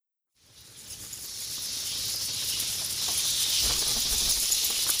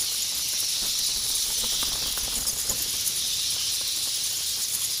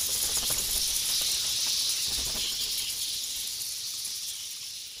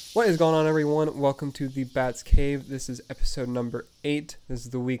What is going on, everyone? Welcome to the Bats Cave. This is episode number 8. This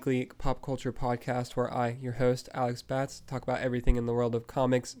is the weekly pop culture podcast where I, your host, Alex Bats, talk about everything in the world of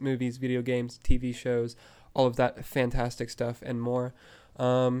comics, movies, video games, TV shows, all of that fantastic stuff and more.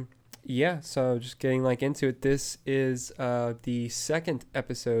 So just getting into it. This is the second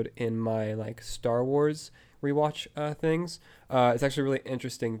episode in my Star Wars rewatch things. It's actually really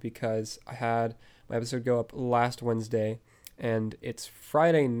interesting because I had my episode go up last Wednesday. And it's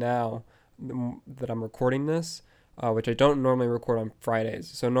Friday now that I'm recording this, which I don't normally record on Fridays.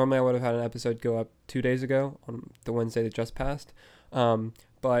 So normally I would have had an episode go up 2 days ago on the Wednesday that just passed.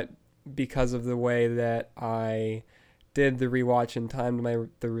 But because of the way that I did the rewatch and timed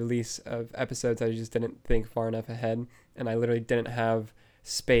the release of episodes, I just didn't think far enough ahead. And I literally didn't have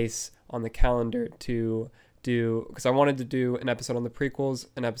space on the calendar to do, because I wanted to do an episode on the prequels,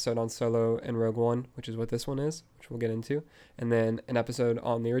 an episode on Solo and Rogue One, which is what this one is, which we'll get into, and then an episode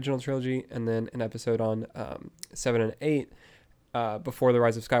on the original trilogy, and then an episode on 7 and 8 before the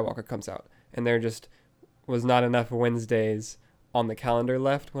Rise of Skywalker comes out. And there just was not enough Wednesdays on the calendar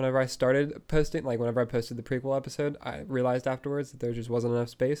left whenever I started posting. Whenever I posted the prequel episode, I realized afterwards that there just wasn't enough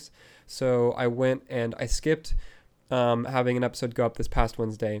space. So I went and I skipped having an episode go up this past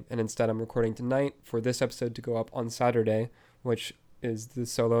Wednesday, and instead I'm recording tonight for this episode to go up on Saturday, which is the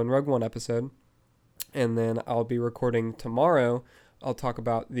Solo and Rogue One episode. And then I'll be recording tomorrow. I'll talk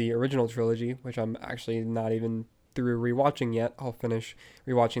about the original trilogy, which I'm actually not even through rewatching yet. I'll finish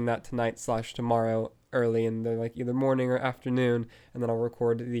rewatching that tonight/tomorrow early in the either morning or afternoon, and then I'll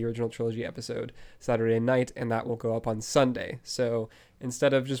record the original trilogy episode Saturday night, and that will go up on Sunday. So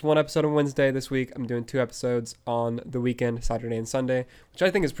instead of just one episode on Wednesday this week, I'm doing 2 episodes on the weekend, Saturday and Sunday, which I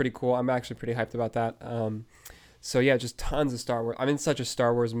think is pretty cool. I'm actually pretty hyped about that. So yeah, just tons of Star Wars. I'm in such a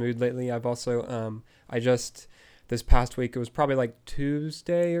Star Wars mood lately. I've also, this past week, it was probably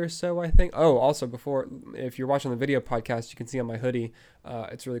Tuesday or so, I think. Oh, also if you're watching the video podcast, you can see on my hoodie,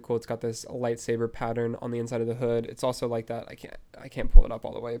 it's really cool. It's got this lightsaber pattern on the inside of the hood. It's also like that. I can't pull it up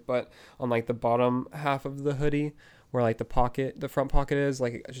all the way, but on the bottom half of the hoodie, where the front pocket is,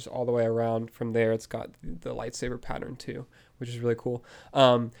 just all the way around from there, it's got the lightsaber pattern too, which is really cool.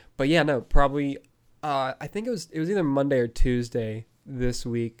 But yeah, no, probably, I think it was either Monday or Tuesday this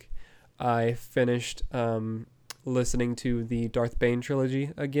week, I finished, listening to the Darth Bane trilogy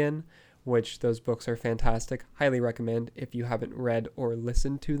again, which those books are fantastic. Highly recommend if you haven't read or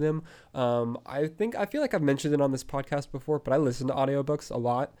listened to them. I feel like I've mentioned it on this podcast before, but I listen to audiobooks a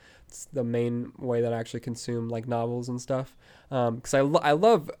lot. It's the main way that I actually consume novels and stuff. Because I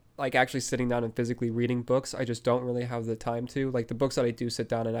love actually sitting down and physically reading books. I just don't really have the time to. The books that I do sit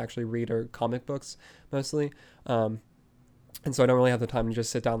down and actually read are comic books mostly. And so I don't really have the time to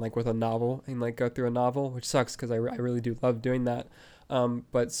just sit down with a novel and go through a novel, which sucks because I really do love doing that.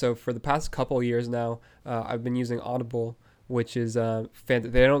 But so for the past couple of years now, I've been using Audible, which is they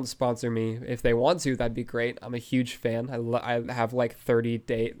don't sponsor me. If they want to, that'd be great. I'm a huge fan. I have 30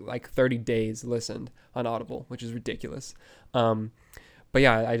 days listened on Audible, which is ridiculous. But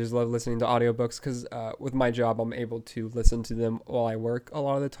yeah, I just love listening to audiobooks because with my job, I'm able to listen to them while I work a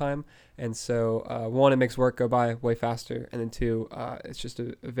lot of the time. And so, 1, it makes work go by way faster. And then 2, it's just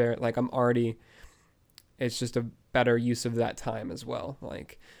a very, it's just a better use of that time as well.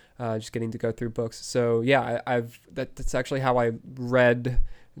 Just getting to go through books. So yeah, that's actually how I read,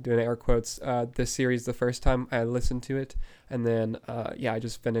 doing air quotes, this series the first time I listened to it. And then, I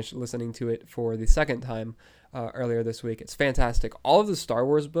just finished listening to it for the second time earlier this week. It's fantastic. All of the Star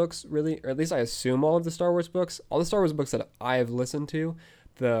Wars books, really, or at least I assume all the Star Wars books that I have listened to,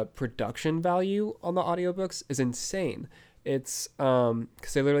 the production value on the audiobooks is insane. It's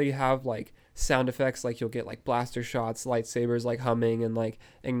because they literally have sound effects, you'll get blaster shots, lightsabers humming and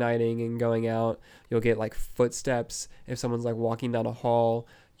igniting and going out. You'll get footsteps if someone's walking down a hall.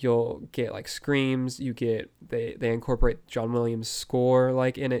 You'll get screams. They incorporate John Williams' score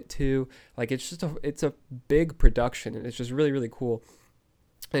in it too. It's a big production, and it's just really, really cool.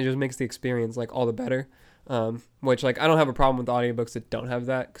 And it just makes the experience all the better. Which I don't have a problem with audiobooks that don't have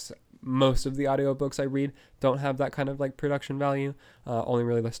that, because most of the audiobooks I read don't have that kind of production value. Only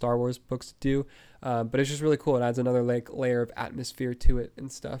really the Star Wars books do. But it's just really cool. It adds another layer of atmosphere to it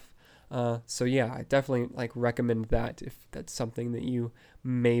and stuff. So yeah, I definitely recommend that if that's something that you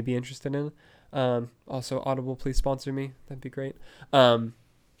may be interested in. Also, Audible, please sponsor me. That'd be great. But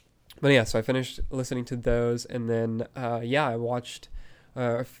yeah, so I finished listening to those, and then I watched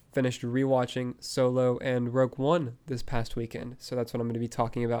finished rewatching Solo and Rogue One this past weekend, so that's what I'm going to be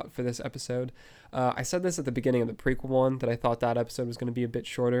talking about for this episode. I said this at the beginning of the prequel one, that I thought that episode was going to be a bit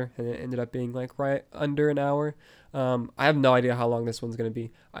shorter, and it ended up being like right under an hour. I have no idea how long this one's going to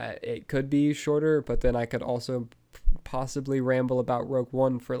be. It could be shorter, but then I could also possibly ramble about Rogue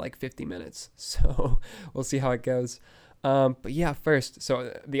One for like 50 minutes. So we'll see how it goes. But yeah, first,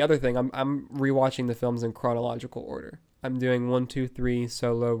 so the other thing, I'm rewatching the films in chronological order. I'm doing 1, 2, 3,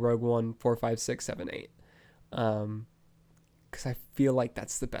 Solo, Rogue One, 4, 5, 6, 7, 8. Because I feel like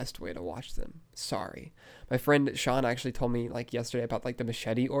that's the best way to watch them. Sorry. My friend Sean actually told me like yesterday about like the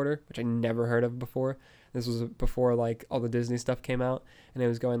machete order, which I never heard of before. This was before like all the Disney stuff came out, and it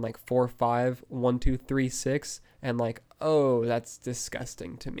was going like 4, 5, 1, 2, 3, 6, and like, oh, that's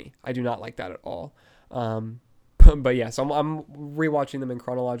disgusting to me. I do not like that at all. But yeah, so I'm rewatching them in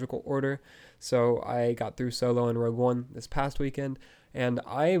chronological order. So I got through Solo and Rogue One this past weekend, and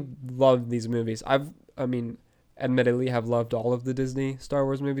I love these movies. Admittedly have loved all of the Disney Star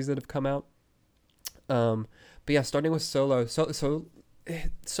Wars movies that have come out. But yeah, starting with Solo. Solo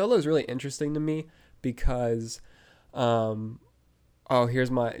is really interesting to me because, I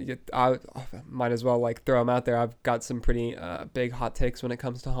might as well like throw them out there. I've got some pretty big hot takes when it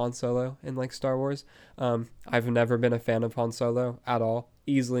comes to Han Solo in like Star Wars. I've never been a fan of Han Solo at all.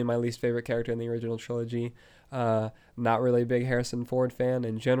 Easily my least favorite character in the original trilogy. Not really a big Harrison Ford fan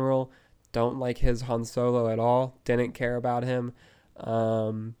in general. Don't like his Han Solo at all. Didn't care about him.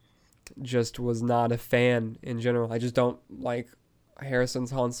 Just was not a fan in general. I just don't like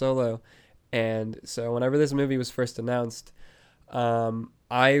Harrison's Han Solo. And so whenever this movie was first announced,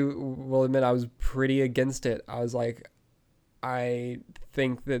 I will admit I was pretty against it. I was like, I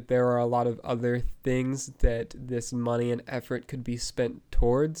think that there are a lot of other things that this money and effort could be spent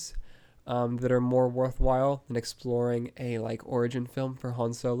towards that are more worthwhile than exploring a like origin film for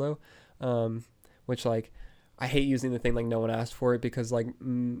Han Solo. Which like I hate using the thing like no one asked for it, because like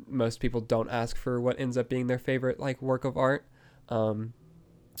most people don't ask for what ends up being their favorite like work of art. You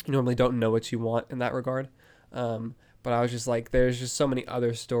normally don't know what you want in that regard. But I was just like, there's just so many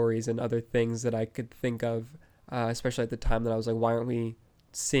other stories and other things that I could think of, especially at the time, that I was like, why aren't we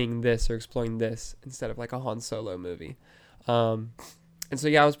seeing this or exploring this instead of like a Han Solo movie? And so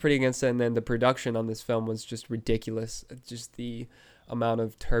yeah, I was pretty against it. And then the production on this film was just ridiculous. Just the amount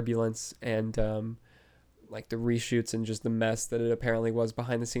of turbulence and like the reshoots and just the mess that it apparently was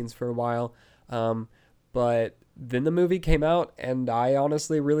behind the scenes for a while. But then the movie came out, and I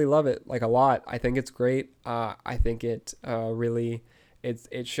honestly really love it, like a lot. I think it's great. I think it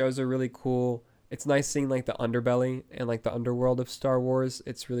it shows a really cool. It's nice seeing like the underbelly and like the underworld of Star Wars.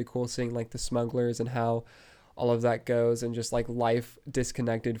 It's really cool seeing like the smugglers and how all of that goes, and just like life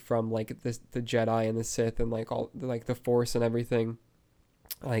disconnected from like the Jedi and the Sith and like all like the Force and everything.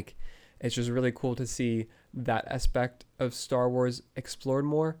 Like, it's just really cool to see that aspect of Star Wars explored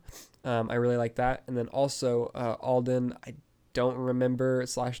more. I really like that. And then also Alden, I don't remember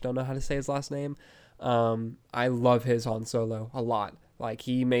 / don't know how to say his last name. I love his Han Solo a lot. Like,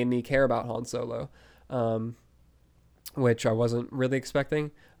 he made me care about Han Solo, which I wasn't really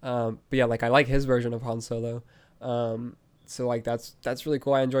expecting. But yeah, like I like his version of Han Solo. So like that's really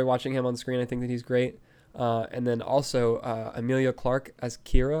cool. I enjoy watching him on screen. I think that he's great. And then also Emilia Clarke as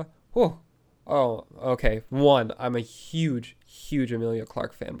Kira. Whoa. Oh, okay. One, I'm a huge Emilia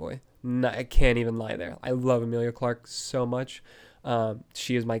Clarke fanboy. No, I can't even lie there. I love Emilia Clarke so much.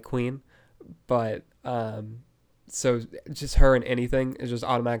 She is my queen. But so just her in anything is just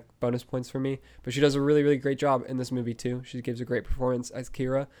automatic bonus points for me. But she does a really, really great job in this movie too. She gives a great performance as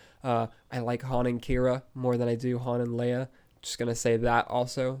Kira. I like Han and Kira more than I do Han and Leia. Just gonna say that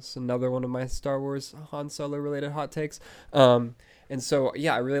also. It's another one of my Star Wars Han Solo related hot takes. And so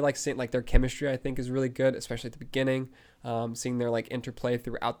yeah, I really like seeing like their chemistry. I think is really good, especially at the beginning. Seeing their like interplay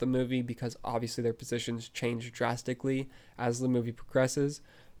throughout the movie, because obviously their positions change drastically as the movie progresses.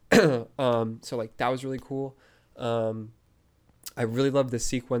 So like that was really cool. I really love the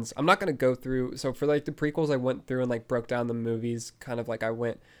sequence. I'm not gonna go through. So for like the prequels, I went through and like broke down the movies. Kind of like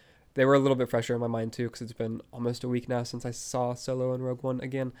they were a little bit fresher in my mind too, because it's been almost a week now since I saw Solo and Rogue One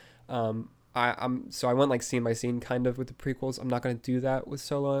again. So I went like scene by scene kind of with the prequels. I'm not gonna do that with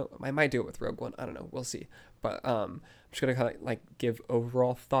Solo. I might do it with Rogue One. I don't know. We'll see. But I'm just gonna kind of like give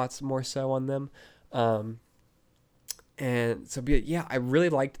overall thoughts more so on them. And so yeah, I really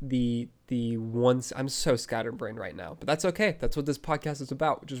liked the ones. I'm so scatterbrained right now, but that's okay. That's what this podcast is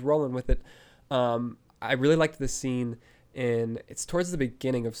about. Just rolling with it. I really liked the scene it's towards the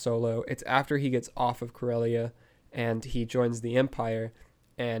beginning of Solo. It's after he gets off of Corellia and he joins the Empire,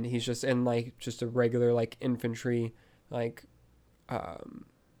 and he's just in like just a regular like infantry like I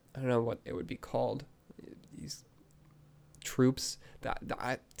don't know what it would be called, these troops that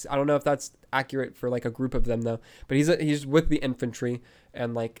I don't know if that's accurate for like a group of them though, but he's with the infantry,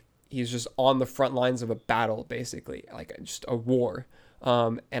 and like he's just on the front lines of a battle, basically like just a war.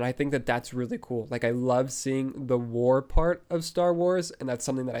 And I think that that's really cool. Like, I love seeing the war part of Star Wars, and that's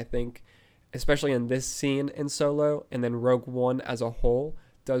something that I think, especially in this scene in Solo and then Rogue One as a whole,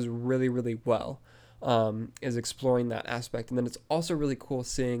 does really, really well, is exploring that aspect. And then it's also really cool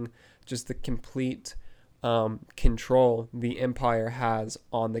seeing just the complete control the Empire has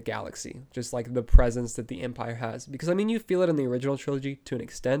on the galaxy, just like the presence that the Empire has. Because, I mean, you feel it in the original trilogy to an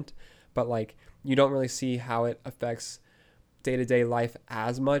extent, but like you don't really see how it affects day-to-day life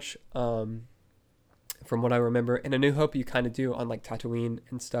as much, from what I remember. In A New Hope, you kind of do on like Tatooine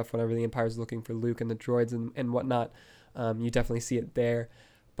and stuff, whenever the Empire's looking for Luke and the droids and whatnot. You definitely see it there,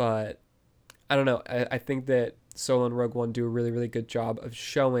 but I don't know, I think that Solo and Rogue One do a really, really good job of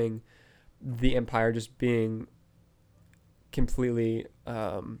showing the Empire just being completely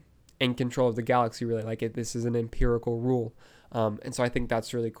in control of the galaxy, really. Like, this is an empirical rule, and so I think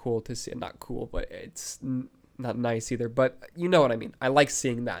that's really cool to see. Not cool, but it's not nice either, but you know what I mean. I like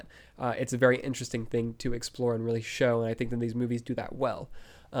seeing that. It's a very interesting thing to explore and really show, and I think that these movies do that well.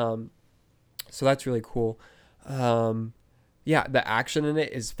 So that's really cool. Yeah, the action in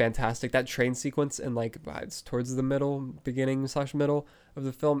it is fantastic. That train sequence and like it's towards the beginning/middle of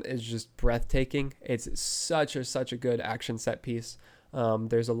the film is just breathtaking. It's such a good action set piece.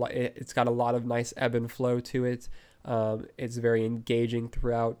 There's a lot. It's got a lot of nice ebb and flow to it. It's very engaging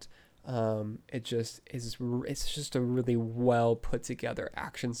throughout. It just is. It's just a really well put together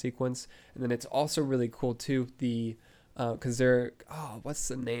action sequence, and then it's also really cool too. The because they're what's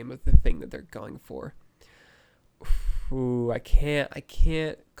the name of the thing that they're going for? Ooh, I can't.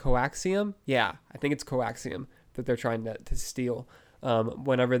 Coaxium? Yeah, I think it's coaxium that they're trying to steal.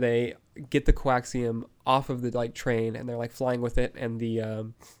 Whenever they get the coaxium off of the like train and they're like flying with it, and the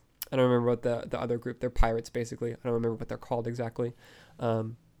I don't remember what the other group, they're pirates basically. I don't remember what they're called exactly.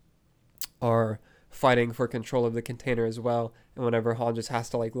 Are fighting for control of the container as well. And whenever Han just has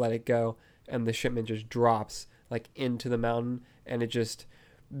to like let it go, and the shipment just drops like into the mountain, and it just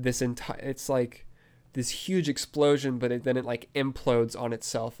it's like this huge explosion, but then it like implodes on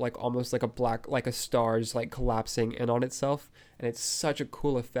itself, like almost like a star just like collapsing in on itself. And it's such a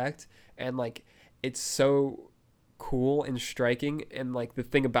cool effect, and like it's so cool and striking. And like the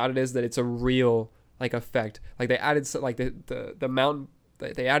thing about it is that it's a real like effect. Like they added like the mountain,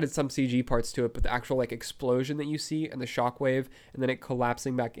 they added some CG parts to it, but the actual like explosion that you see and the shockwave and then it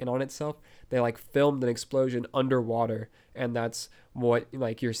collapsing back in on itself, they like filmed an explosion underwater, and that's what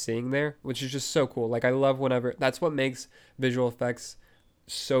like you're seeing there, which is just so cool. Like, I love whenever, that's what makes visual effects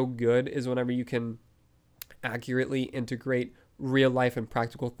so good, is whenever you can accurately integrate real life and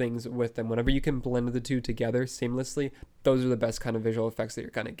practical things with them. Whenever you can blend the two together seamlessly, those are the best kind of visual effects that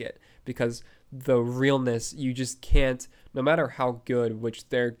you're going to get, because the realness, you just can't, no matter how good, which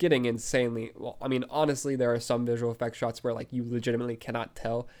they're getting insanely well. I mean, honestly, there are some visual effects shots where like you legitimately cannot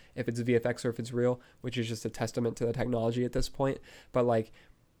tell if it's VFX or if it's real, which is just a testament to the technology at this point. But like,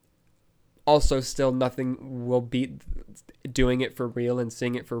 also still nothing will beat doing it for real and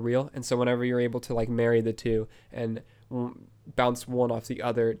seeing it for real. And so whenever you're able to like marry the two and bounce one off the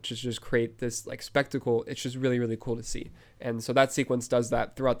other to just create this like spectacle, it's just really, really cool to see. And so that sequence does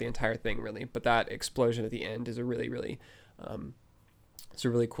that throughout the entire thing, really. But that explosion at the end is a really, really it's a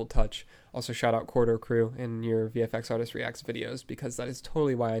really cool touch. Also, shout out Corridor Crew in your VFX Artist Reacts videos, because that is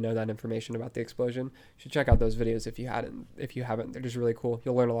totally why I know that information about the explosion. You should check out those videos if you haven't. They're just really cool.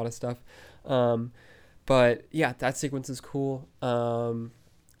 You'll learn a lot of stuff. But yeah, that sequence is cool.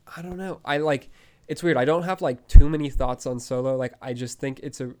 I don't know. It's weird. I don't have like too many thoughts on Solo. Like, I just think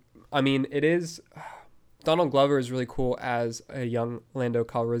it is. Donald Glover is really cool as a young Lando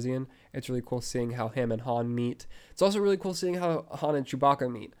Calrissian. It's really cool seeing how him and Han meet. It's also really cool seeing how Han and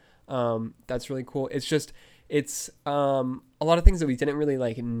Chewbacca meet. That's really cool. It's a lot of things that we didn't really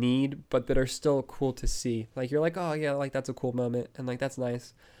like need, but that are still cool to see. Like, you're like, oh yeah, like that's a cool moment, and like that's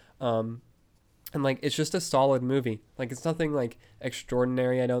nice. And like, it's just a solid movie. Like, it's nothing like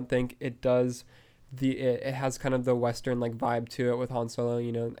extraordinary. I don't think it does. It has kind of the Western like vibe to it with Han Solo,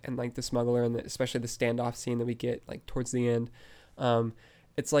 you know, and like the smuggler, and especially the standoff scene that we get like towards the end.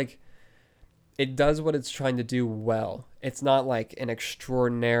 It's like, it does what it's trying to do well. It's not like an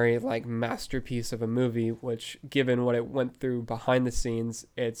extraordinary like masterpiece of a movie, which, given what it went through behind the scenes,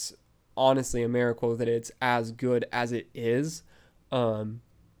 it's honestly a miracle that it's as good as it is.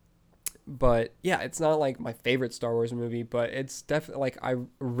 But yeah, it's not like my favorite Star Wars movie, but it's definitely like, I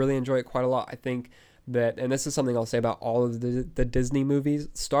really enjoy it quite a lot. I think that, and this is something I'll say about all of the Disney movies,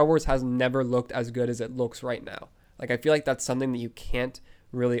 Star Wars has never looked as good as it looks right now. Like, I feel like that's something that you can't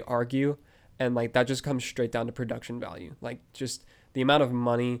really argue, and like that just comes straight down to production value. Like, just the amount of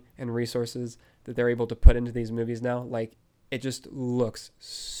money and resources that they're able to put into these movies now, like, it just looks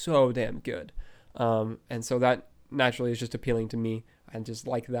so damn good. And so that naturally is just appealing to me. I just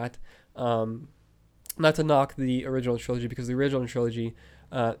like that. Not to knock the original trilogy, because the original trilogy,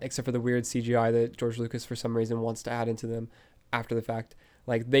 except for the weird CGI that George Lucas for some reason wants to add into them after the fact,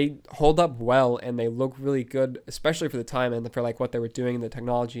 like, they hold up well and they look really good, especially for the time and for like what they were doing in the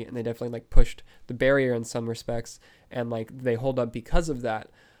technology, and they definitely like pushed the barrier in some respects, and like they hold up because of that.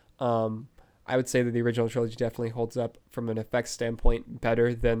 I would say that the original trilogy definitely holds up from an effects standpoint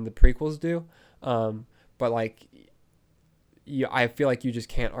better than the prequels do. But like, I feel like you just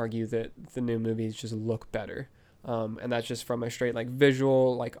can't argue that the new movies just look better. And that's just from a straight like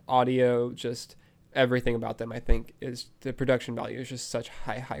visual, like audio, just everything about them. I think is the production value is just such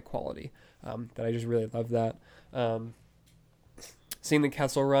high quality that I just really love that. Seeing the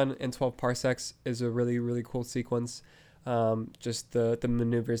Kessel Run in 12 parsecs is a really, really cool sequence. Just the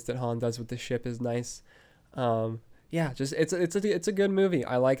maneuvers that Han does with the ship is nice. Yeah, just it's a good movie.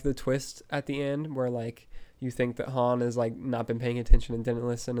 I like the twist at the end where like you think that Han has like not been paying attention and didn't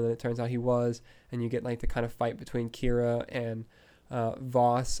listen, and then it turns out he was, and you get like the kind of fight between Kira and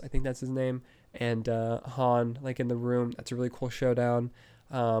Voss, I think that's his name, and Han like in the room. That's a really cool showdown.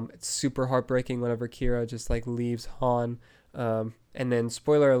 It's super heartbreaking whenever Kira just like leaves Han. And then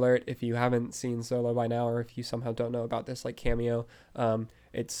spoiler alert, if you haven't seen Solo by now, or if you somehow don't know about this like cameo,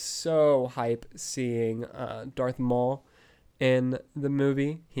 it's so hype seeing Darth Maul in the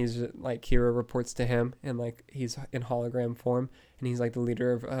movie. He's like, Kira reports to him, and like he's in hologram form, and he's like the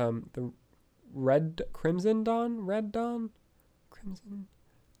leader of the Crimson Dawn.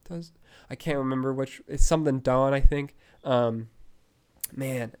 I can't remember which. It's something Dawn, I think.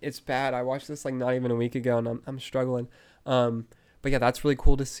 Man, it's bad. I watched this like not even a week ago, and I'm struggling. But yeah, that's really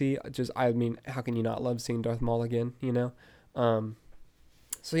cool to see. I mean, how can you not love seeing Darth Maul again, you know?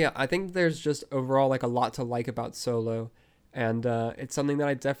 So yeah, I think there's just overall like a lot to like about Solo, and it's something that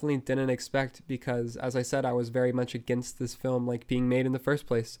I definitely didn't expect, because as I said, I was very much against this film like being made in the first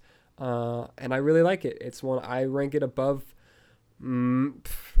place. And I really like it. It's one I rank it above.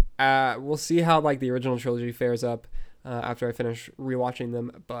 We'll see how like the original trilogy fares up after I finish rewatching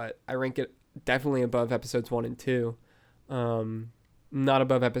them, but I rank it definitely above episodes 1 and 2. Not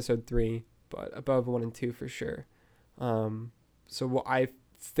above episode 3, but above 1 and 2 for sure. So I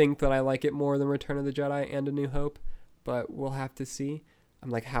think that I like it more than Return of the Jedi and A New Hope, but we'll have to see. I'm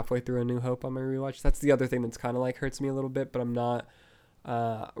like halfway through A New Hope on my rewatch. That's the other thing that's kind of like hurts me a little bit, but I'm not.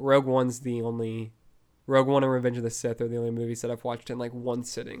 Rogue One and Revenge of the Sith are the only movies that I've watched in like one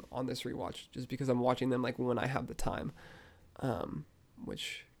sitting on this rewatch, just because I'm watching them like when I have the time,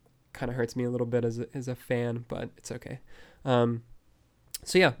 which kind of hurts me a little bit as a fan, but it's okay.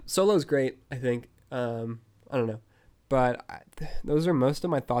 So yeah, Solo's great, I think. I don't know, but those are most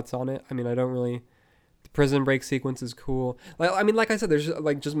of my thoughts on it. I mean, I don't really. The prison break sequence is cool. Like I said, there's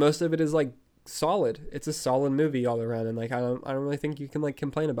like just most of it is like solid. It's a solid movie all around, and like I don't really think you can like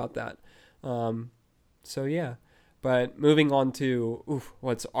complain about that. So yeah, but moving on to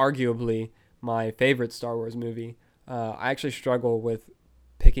what's arguably my favorite Star Wars movie. I actually struggle with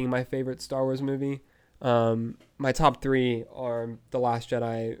picking my favorite Star Wars movie. My top 3 are The Last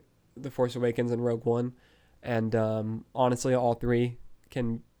Jedi, The Force Awakens, and Rogue One. And honestly, all 3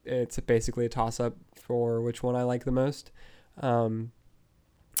 it's basically a toss-up for which one I like the most.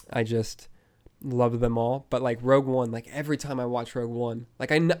 I just love them all. But like Rogue One, like every time I watch Rogue One,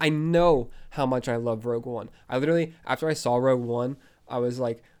 like I know how much I love Rogue One. I literally, after I saw Rogue One, I was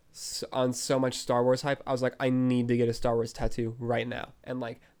like, on so much Star Wars hype, I was like, I need to get a Star Wars tattoo right now. And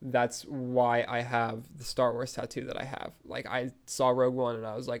like that's why I have the Star Wars tattoo that I have. Like I saw Rogue One and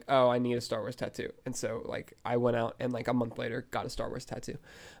I was like, oh, I need a Star Wars tattoo. And so like I went out and like a month later got a Star Wars tattoo.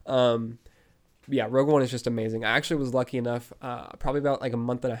 Yeah, Rogue One is just amazing. I actually was lucky enough, probably about like a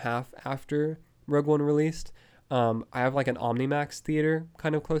month and a half after Rogue One released, I have like an Omnimax theater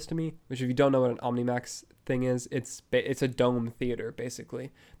kind of close to me, which if you don't know what an Omnimax thing is, it's a dome theater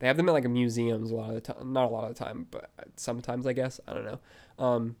basically. They have them at like museums a lot of the time, not a lot of the time, but sometimes I guess, I don't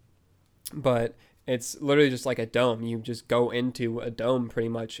know. But it's literally just like a dome. You just go into a dome pretty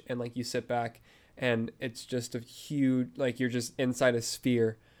much, and like you sit back, and it's just a huge, like you're just inside a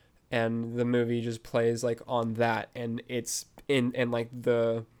sphere, and the movie just plays like on that, and it's in, and like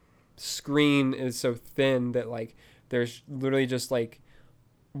the screen is so thin that like there's literally just like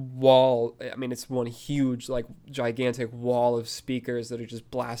wall, I mean it's one huge like gigantic wall of speakers that are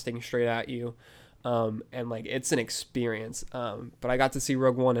just blasting straight at you, And like it's an experience. But I got to see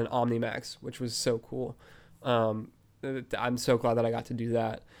Rogue One in OmniMax, which was so cool. I'm so glad that I got to do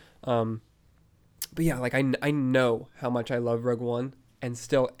that. But yeah, like I know how much I love Rogue One, and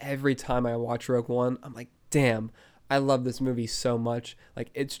still every time I watch Rogue One, I'm like, damn, I love this movie so much. Like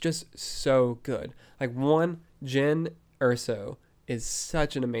it's just so good. Like one, Jyn Erso is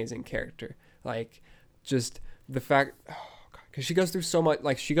such an amazing character. Like just the fact, because she goes through so much,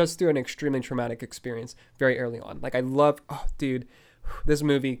 like she goes through an extremely traumatic experience very early on. Like I love, oh dude, this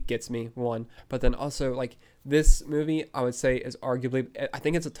movie gets me, one. But then also like this movie, I would say is arguably, I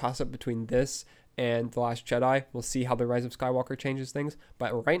think it's a toss up between this and The Last Jedi. We'll see how The Rise of Skywalker changes things.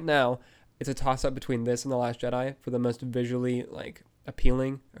 But right now, it's a toss up between this and The Last Jedi for the most visually like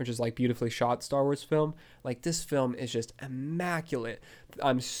appealing or just like beautifully shot Star Wars film. Like this film is just immaculate.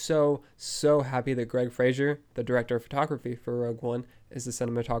 I'm so happy that Greg Fraser, the director of photography for Rogue One, is the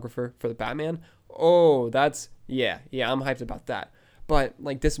cinematographer for the Batman. Oh, that's yeah, I'm hyped about that. But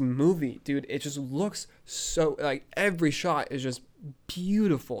like this movie, dude, it just looks so, like every shot is just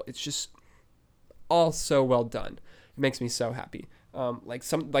beautiful. It's just all so well done. It makes me so happy. Like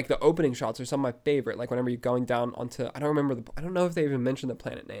the opening shots are some of my favorite. Like whenever you're going down onto, I don't know if they even mentioned the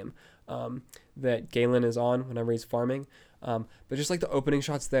planet name that Galen is on whenever he's farming. But just like the opening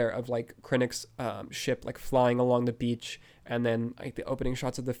shots there of like Krennic's ship like flying along the beach, and then like the opening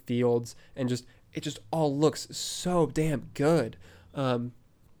shots of the fields, and just it just all looks so damn good. So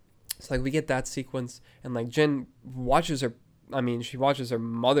like we get that sequence, and like Jyn she watches her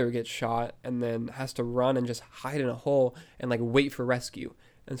mother get shot and then has to run and just hide in a hole and like wait for rescue.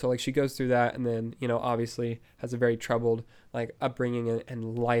 And so like she goes through that, and then, you know, obviously has a very troubled like upbringing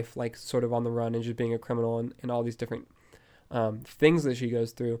and life, like sort of on the run and just being a criminal and all these different things that she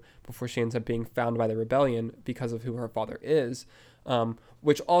goes through before she ends up being found by the rebellion because of who her father is.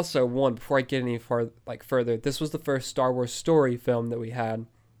 Which also, before I get any further, this was the first Star Wars story film that we had,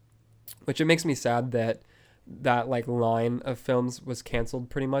 which it makes me sad that like line of films was canceled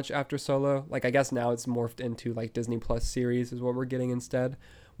pretty much after Solo. Like I guess now it's morphed into like Disney Plus series is what we're getting instead,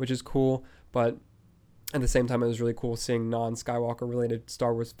 which is cool. But at the same time, it was really cool seeing non-Skywalker related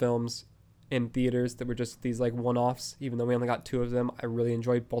Star Wars films in theaters that were just these like one-offs. Even though we only got 2 of them, I really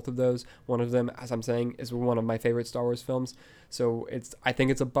enjoyed both of those. One of them, as I'm saying, is one of my favorite Star Wars films. So I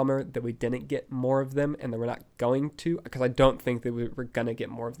think it's a bummer that we didn't get more of them, and that we're not going to, because I don't think that we're gonna get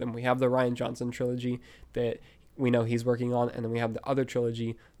more of them. We have the Rian Johnson trilogy that we know he's working on, and then we have the other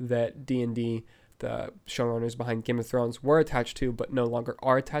trilogy that D&D, the showrunners behind Game of Thrones, were attached to but no longer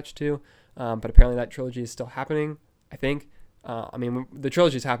are attached to. But apparently that trilogy is still happening, I think. The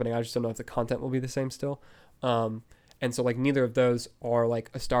trilogy is happening. I just don't know if the content will be the same still. And so like neither of those are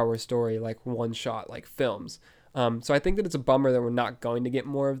like a Star Wars story, like one shot, like films. So I think that it's a bummer that we're not going to get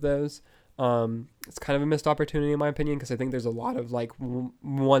more of those. It's kind of a missed opportunity in my opinion, because I think there's a lot of like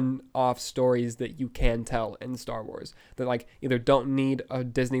one-off stories that you can tell in Star Wars that like either don't need a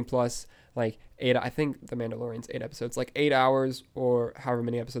Disney Plus like 8, I think The Mandalorian's 8 episodes, like 8 hours or however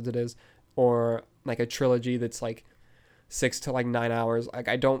many episodes it is, or like a trilogy that's like 6 to like 9 hours. Like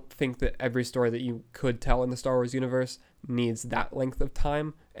I don't think that every story that you could tell in the Star Wars universe needs that length of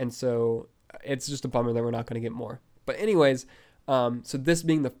time, and so it's just a bummer that we're not going to get more. But anyways, so this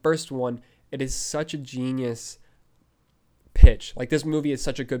being the first one, it is such a genius pitch. Like this movie is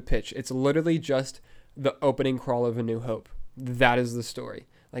such a good pitch. It's literally just the opening crawl of A New Hope. That is the story.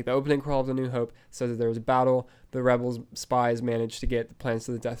 Like the opening crawl of A New Hope says that there was a battle. The rebels spies managed to get the plans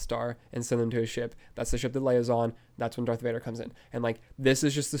to the Death Star and send them to a ship. That's the ship that Leia's on. That's when Darth Vader comes in. And like this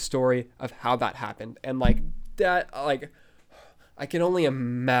is just the story of how that happened. And like that, like I can only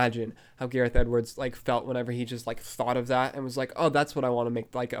imagine how Gareth Edwards like felt whenever he just like thought of that and was like, oh, that's what I want to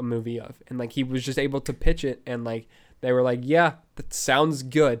make like a movie of. And like he was just able to pitch it, and like they were like, yeah, that sounds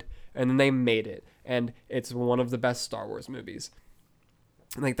good. And then they made it, and it's one of the best Star Wars movies.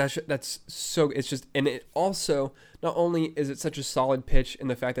 And like that's so, it's just, and it also, not only is it such a solid pitch in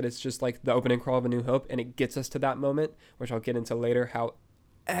the fact that it's just like the opening crawl of A New Hope, and it gets us to that moment, which I'll get into later, how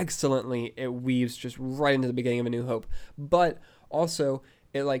excellently it weaves just right into the beginning of A New Hope, but also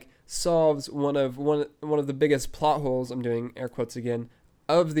it like solves one of the biggest plot holes, I'm doing air quotes again,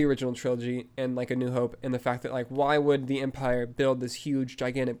 of the original trilogy and like A New Hope, and the fact that like why would the Empire build this huge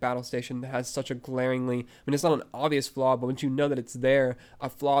gigantic battle station that has such a glaringly, it's not an obvious flaw, but once you know that it's there, a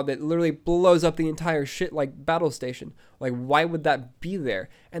flaw that literally blows up the entire shit like battle station, like why would that be there?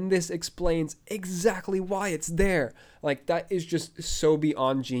 And this explains exactly why it's there. Like that is just so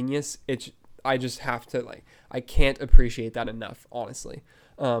beyond genius. I just have to like, I can't appreciate that enough, honestly.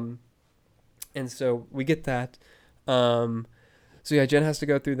 And so we get that. So yeah, Jen has to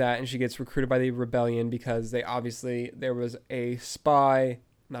go through that, and she gets recruited by the rebellion because there was a spy,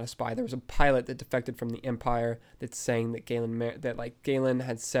 not a spy, there was a pilot that defected from the Empire that's saying that Galen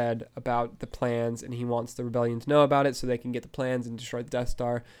had said about the plans, and he wants the rebellion to know about it so they can get the plans and destroy the Death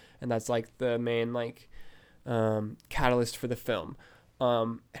Star, and that's like the main catalyst for the film.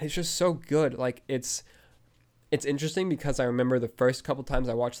 And it's just so good. Like it's interesting because I remember the first couple times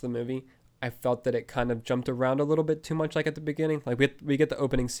I watched the movie, I felt that it kind of jumped around a little bit too much, like at the beginning. Like we get the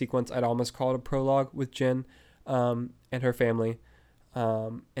opening sequence, I'd almost call it a prologue with Jen and her family,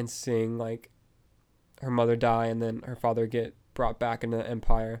 and seeing like her mother die and then her father get brought back into the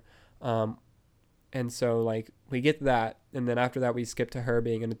Empire. And so like we get that, and then after that we skip to her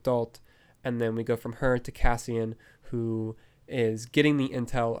being an adult, and then we go from her to Cassian, who is getting the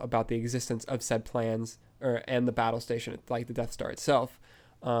intel about the existence of said plans and the battle station, like the Death Star itself.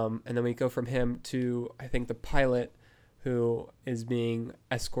 And then we go from him to, I think, the pilot, who is being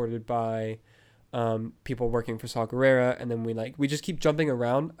escorted by people working for Saw Gerrera. And then we just keep jumping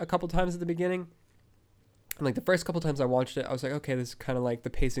around a couple times at the beginning. And like the first couple times I watched it, I was like, okay, this is kind of like the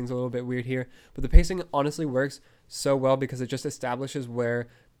pacing's a little bit weird here. But the pacing honestly works so well because it just establishes where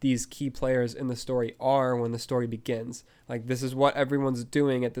these key players in the story are when the story begins. Like this is what everyone's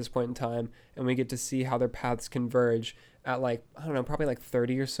doing at this point in time, and we get to see how their paths converge at like, I don't know, probably like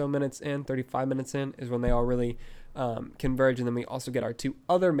 30 or so minutes in, 35 minutes in is when they all really converge. And then we also get our two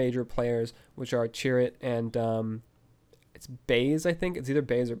other major players, which are Chirrut and it's Baze, I think. It's either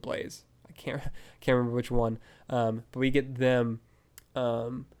Baze or Blaze. I can't remember which one. But we get them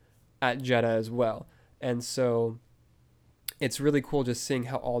at Jeddah as well. And so it's really cool just seeing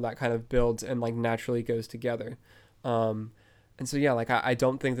how all that kind of builds and like naturally goes together. And so yeah, like I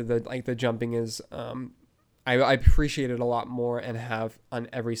don't think that the jumping is I appreciate it a lot more and have on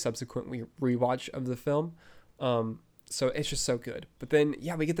every subsequent rewatch of the film. So it's just so good. But then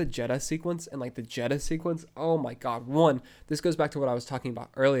yeah, we get the Jeddah sequence, and like the Jeddah sequence, oh my god. This goes back to what I was talking about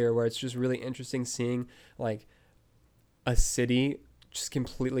earlier, where it's just really interesting seeing like a city just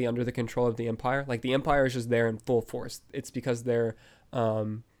completely under the control of the Empire. Like the Empire is just there in full force. It's because they're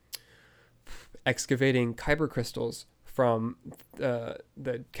excavating kyber crystals from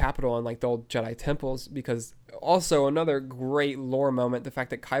the capital and like the old Jedi temples, because also another great lore moment, the fact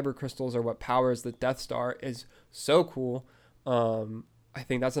that kyber crystals are what powers the Death Star is so cool. I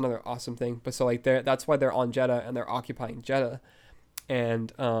think that's another awesome thing. But so like that's why they're on Jeddah and they're occupying Jeddah.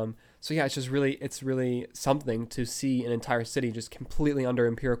 And so yeah, it's really something to see an entire city just completely under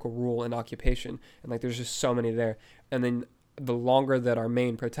empirical rule and occupation. And like there's just so many there. And then the longer that our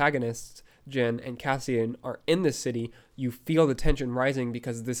main protagonists, Jen and Cassian, are in this city, you feel the tension rising,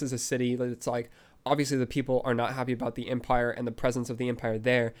 because this is a city that it's like, obviously the people are not happy about the Empire and the presence of the Empire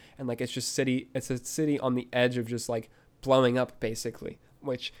there. And like it's a city on the edge of just like blowing up basically,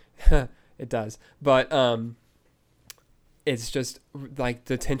 which it does. But it's just like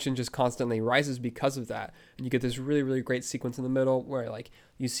the tension just constantly rises because of that. And you get this really, really great sequence in the middle where like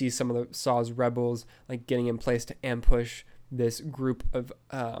you see some of the Saw's rebels like getting in place to ambush this group of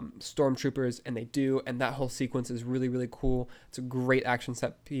stormtroopers, and they do, and that whole sequence is really, really cool. It's a great action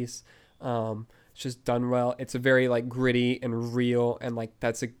set piece. It's just done well. It's a very like gritty and real, and like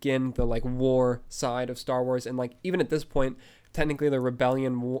that's again the like war side of Star Wars. And like even at this point, technically the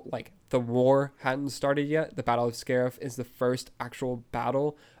rebellion, like the war hadn't started yet. The Battle of Scarif is the first actual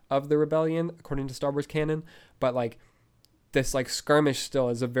battle of the rebellion according to Star Wars canon, but like this like skirmish still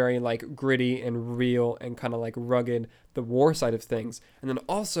is a very like gritty and real and kind of like rugged, the war side of things. And then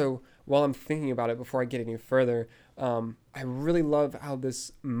also, while I'm thinking about it before I get any further, I really love how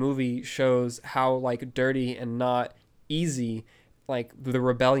this movie shows how like dirty and not easy like the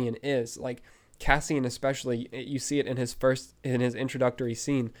rebellion is. Like Cassian especially, you see it in his introductory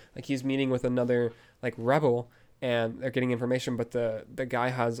scene. Like he's meeting with another like rebel and they're getting information, but the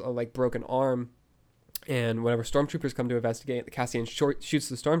guy has a like broken arm. And whenever stormtroopers come to investigate, Cassian shoots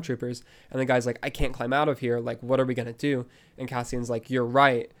the stormtroopers, and the guy's like, I can't climb out of here. Like, what are we going to do? And Cassian's like, you're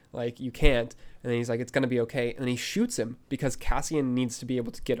right. Like, you can't. And then he's like, it's going to be okay. And then he shoots him because Cassian needs to be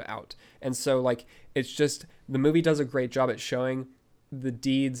able to get out. And so, like, it's just, the movie does a great job at showing the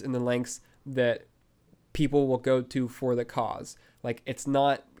deeds and the lengths that people will go to for the cause. Like, it's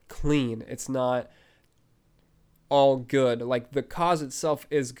not clean. It's not all good. Like the cause itself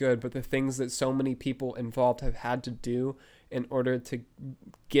is good, but the things that so many people involved have had to do in order to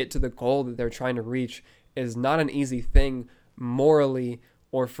get to the goal that they're trying to reach is not an easy thing morally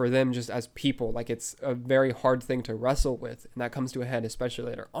or for them just as people. Like it's a very hard thing to wrestle with, and that comes to a head especially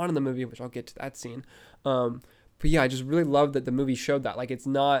later on in the movie, which I'll get to that scene. But yeah, I just really love that the movie showed that. Like it's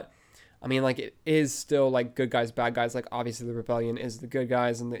not I mean, like, it is still like good guys, bad guys. Like, obviously the rebellion is the good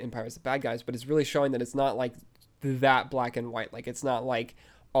guys and the empire is the bad guys, but it's really showing that it's not like that black and white. Like, it's not like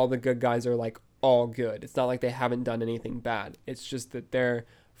all the good guys are like all good. It's not like they haven't done anything bad. It's just that they're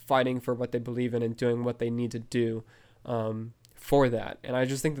fighting for what they believe in and doing what they need to do for that. And I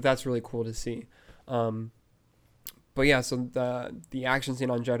just think that that's really cool to see. But yeah, so the action scene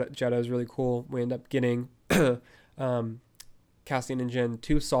on Jeddah is really cool. We end up getting Cassian and Jyn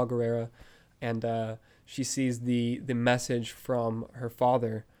to Saw Gerrera, and she sees the message from her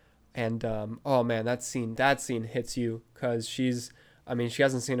father, and oh man, that scene hits you, because she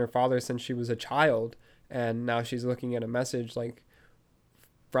hasn't seen her father since she was a child, and now she's looking at a message like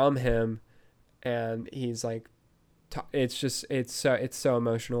from him, and he's like, it's so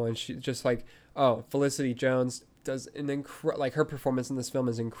emotional, and she's just like, oh, Felicity Jones does an like, her performance in this film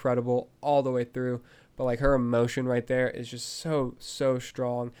is incredible all the way through, but like her emotion right there is just so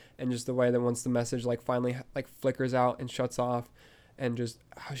strong, and just the way that once the message like finally like flickers out and shuts off, and just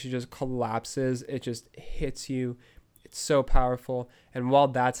how she just collapses, it just hits you. It's so powerful. And while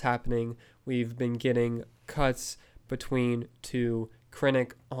that's happening, we've been getting cuts between to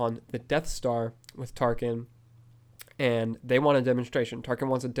Krennic on the Death Star with Tarkin, and they want a demonstration. Tarkin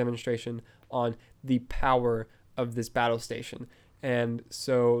wants a demonstration on the power of this battle station. And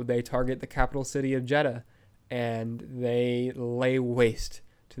so they target the capital city of Jeddah, and they lay waste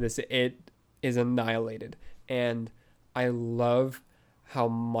to this. It is annihilated. And I love how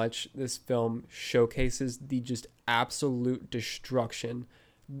much this film showcases the just absolute destruction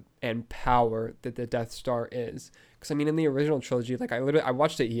and power that the Death Star is. Because I mean, in the original trilogy, like I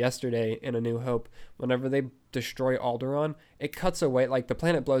watched it yesterday in A New Hope. Whenever they destroy Alderaan, it cuts away, like the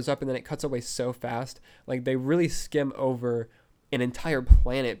planet blows up and then it cuts away so fast. Like they really skim over an entire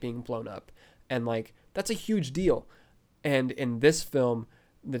planet being blown up, and like that's a huge deal. And in this film,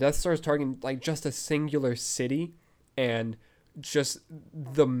 the Death Star is targeting like just a singular city, and just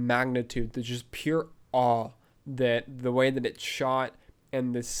the magnitude, the just pure awe, that the way that it's shot,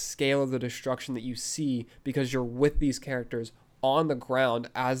 and the scale of the destruction that you see because you're with these characters on the ground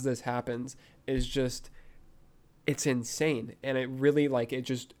as this happens, is just, it's insane. And it really, like, it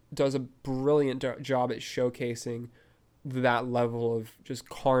just does a brilliant job at showcasing that level of just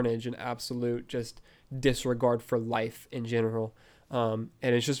carnage and absolute just disregard for life in general. And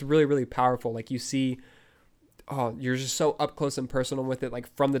it's just really, really powerful. Like, you see, you're just so up close and personal with it.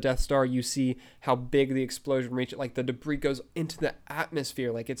 Like, from the Death Star, you see how big the explosion reaches. Like, the debris goes into the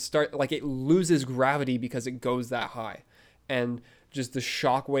atmosphere. Like, it loses gravity because it goes that high. And just the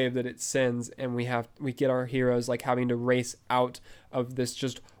shock wave that it sends, and we get our heroes like having to race out of this,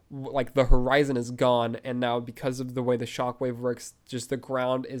 just like the horizon is gone, and now because of the way the shock wave works, just the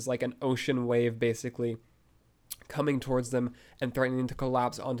ground is like an ocean wave basically coming towards them and threatening to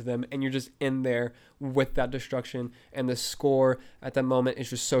collapse onto them, and you're just in there with that destruction. And the score at that moment is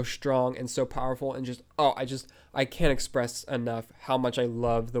just so strong and so powerful, and just I can't express enough how much I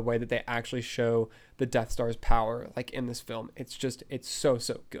love the way that they actually show the Death Star's power like in this film. It's so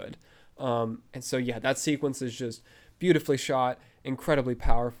good. And so yeah, that sequence is just beautifully shot, incredibly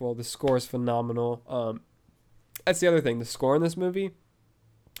powerful. The score is phenomenal. That's the other thing, the score in this movie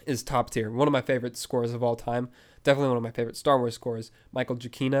is top tier. One of my favorite scores of all time. Definitely one of my favorite Star Wars scores. Michael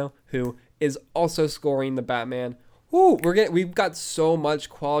Giacchino, who is also scoring the Batman. We've got so much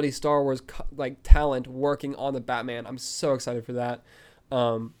quality Star Wars talent working on the Batman. I'm so excited for that.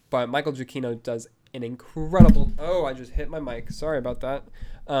 But Michael Giacchino does an incredible. Oh, I just hit my mic. Sorry about that.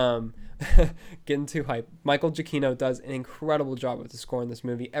 Getting too hype. Michael Giacchino does an incredible job with the score in this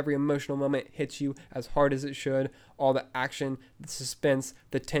movie. Every emotional moment hits you as hard as it should. All the action, the suspense,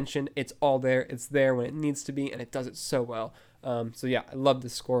 the tension, it's all there. It's there when it needs to be, and it does it so well. So yeah, I love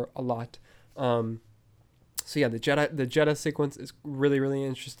this score a lot. So yeah, the Jeddah sequence is really, really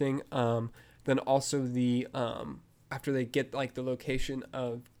interesting. Then also the after they get like the location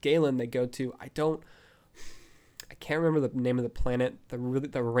of Galen they go to, I can't remember the name of the planet, the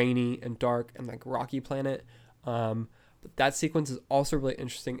rainy and dark and like rocky planet. But that sequence is also really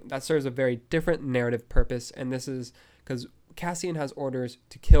interesting. That serves a very different narrative purpose, and this is because Cassian has orders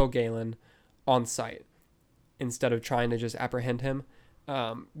to kill Galen on sight instead of trying to just apprehend him.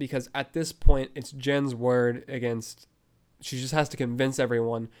 Because at this point, it's Jen's word against. She just has to convince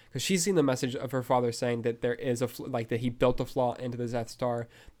everyone, because she's seen the message of her father saying that there is that he built a flaw into the Death Star.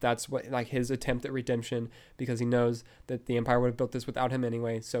 That's what like his attempt at redemption, because he knows that the Empire would have built this without him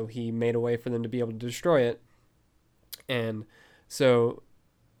anyway. So he made a way for them to be able to destroy it. And so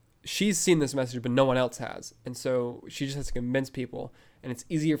she's seen this message, but no one else has. And so she just has to convince people. and it's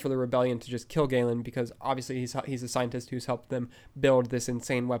easier for the rebellion to just kill Galen because obviously he's a scientist who's helped them build this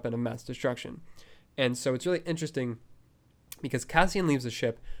insane weapon of mass destruction. And so it's really interesting because Cassian leaves the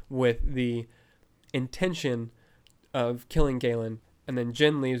ship with the intention of killing Galen, and then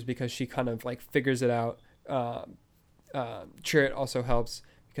Jyn leaves because she kind of like figures it out. Chirrut also helps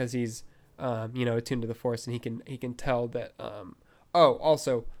because he's attuned to the Force, and he can tell that.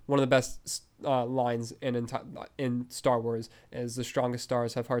 Also one of the best lines in Star Wars is the strongest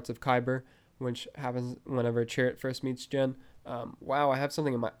stars have hearts of Kyber, which happens whenever Chirrut first meets Jyn. Wow, I have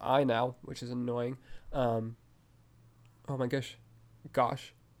something in my eye now, which is annoying. Oh my gosh.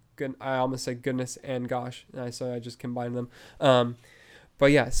 Good. I almost said goodness and gosh, and I just combined them.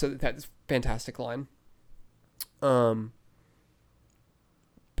 But yeah, so that's fantastic line. But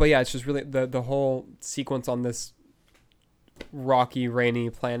yeah, it's just really the whole sequence on this rocky, rainy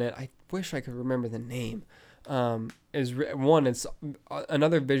planet. I wish I could remember the name. It's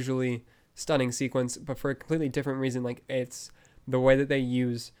another visually stunning sequence, but for a completely different reason. Like, it's the way that they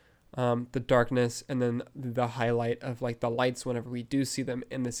use the darkness and then the highlight of like the lights whenever we do see them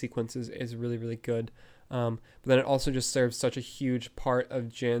in the sequences is really, really good. But then it also just serves such a huge part of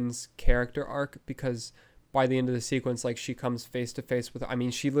Jyn's character arc, because by the end of the sequence, like, she comes face to face with,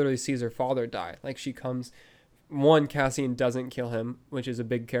 she literally sees her father die. Like, Cassian doesn't kill him, which is a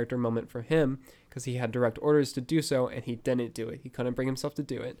big character moment for him because he had direct orders to do so and he didn't do it. He couldn't bring himself to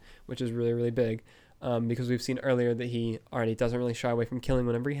do it, which is really, really big. Because we've seen earlier that he already doesn't really shy away from killing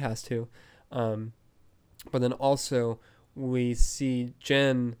whenever he has to. But then also we see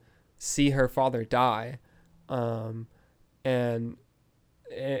Jyn see her father die. And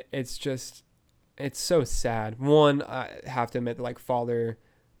it's so sad. One, I have to admit that, like, father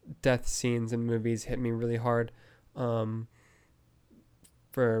death scenes in movies hit me really hard.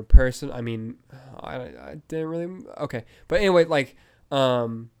 For a person, I didn't really, okay. But anyway, like,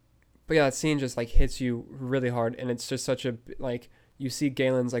 but yeah, that scene just like hits you really hard, and it's just such a, like, you see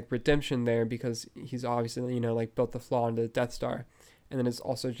Galen's like redemption there because he's obviously, like, built the flaw into the Death Star, and then it's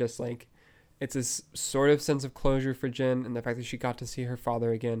also just like, it's this sort of sense of closure for Jyn and the fact that she got to see her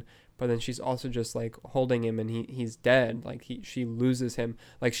father again, but then she's also just like holding him and he's dead. Like, she loses him,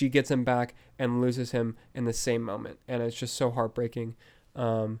 like she gets him back and loses him in the same moment, and it's just so heartbreaking.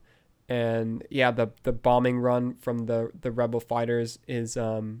 And yeah, the bombing run from the rebel fighters is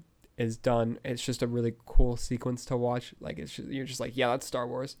done. It's just a really cool sequence to watch. Like, you're just like, yeah, that's Star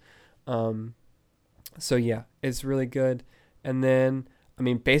Wars. So yeah, it's really good. And then,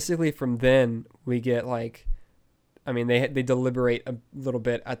 basically from then we get like, they deliberate a little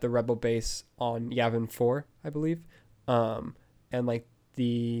bit at the rebel base on Yavin 4, I believe. And like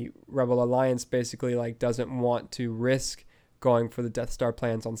the Rebel Alliance basically like doesn't want to risk going for the Death Star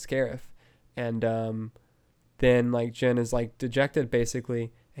plans on Scarif. And then like Jyn is like dejected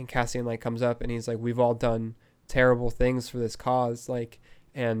basically, and Cassian like comes up and he's like, we've all done terrible things for this cause, like,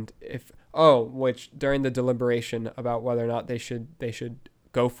 and which during the deliberation about whether or not they should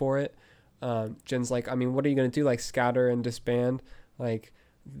go for it, Jyn's like, what are you going to do, like scatter and disband? Like,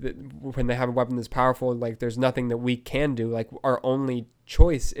 when they have a weapon that's powerful, like there's nothing that we can do, like our only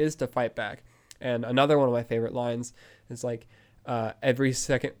choice is to fight back. And another one of my favorite lines is like, every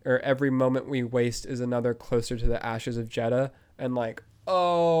second or every moment we waste is another closer to the ashes of Jeddah. And like,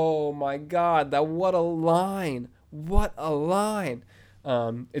 oh my god, what a line.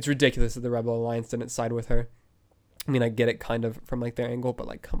 It's ridiculous that the Rebel Alliance didn't side with her. I get it kind of from like their angle, but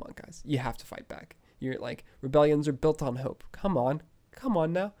like, come on guys, you have to fight back. You're like, rebellions are built on hope. Come on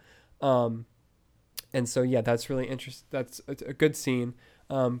now. And so yeah, that's really interesting. That's a good scene.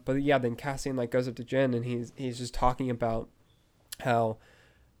 But yeah, then Cassian like goes up to Jyn and he's just talking about how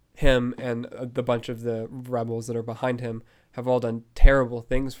him and the bunch of the rebels that are behind him have all done terrible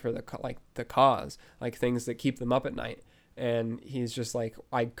things for the cause, like things that keep them up at night. And he's just like,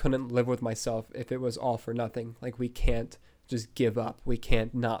 I couldn't live with myself if it was all for nothing. Like, we can't just give up. We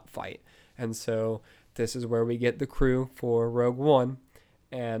can't not fight. And so this is where we get the crew for Rogue One.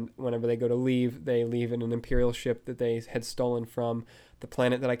 And whenever they go to leave, they leave in an Imperial ship that they had stolen from the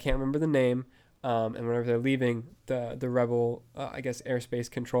planet that I can't remember the name. And whenever they're leaving, the Rebel, airspace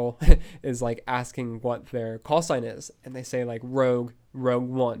control is like asking what their call sign is. And they say like Rogue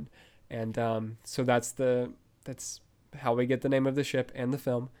One. And so that's how we get the name of the ship and the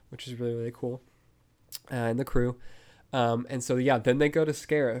film, which is really, really cool. And the crew. And so, yeah, then they go to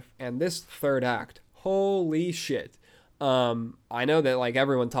Scarif. And this third act, holy shit. I know that like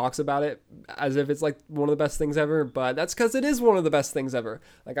everyone talks about it as if it's like one of the best things ever, but that's because it is one of the best things ever.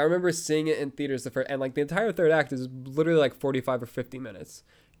 Like, I remember seeing it in theaters and like the entire third act is literally like 45 or 50 minutes.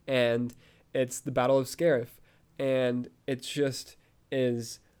 And it's the Battle of Scarif. And it's just,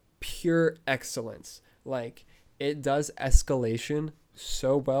 is pure excellence. Like, it does escalation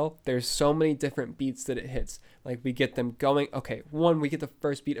so well. There's so many different beats that it hits. Like, we get them going. Okay, we get the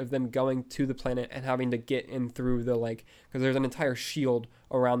first beat of them going to the planet and having to get in through the, like, because there's an entire shield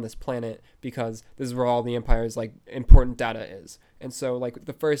around this planet, because this is where all the Empire's, like, important data is. And so, like,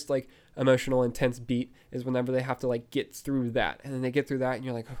 the first, like, emotional, intense beat is whenever they have to, like, get through that. And then they get through that, and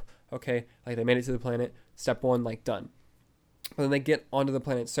you're like, oh, okay, like, they made it to the planet. Step one, like, done. But then they get onto the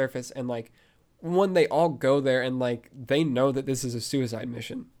planet's surface, and, like, when they all go there, and, like, they know that this is a suicide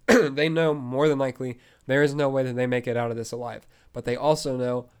mission. They know more than likely there is no way that they make it out of this alive. But they also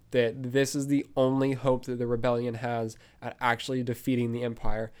know that this is the only hope that the rebellion has at actually defeating the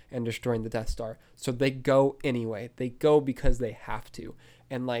Empire and destroying the Death Star. So they go anyway. They go because they have to.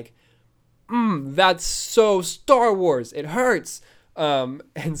 And, like, that's so Star Wars. It hurts. And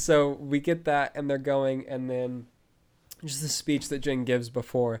so we get that, and they're going, and then just the speech that Jyn gives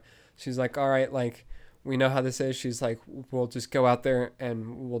before. She's like, all right, like, we know how this is. She's like, we'll just go out there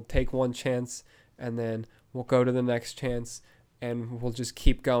and we'll take one chance, and then we'll go to the next chance, and we'll just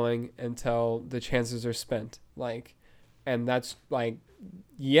keep going until the chances are spent. Like, and that's like,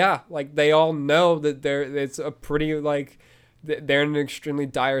 yeah, like, they all know that it's a pretty, like, they're in an extremely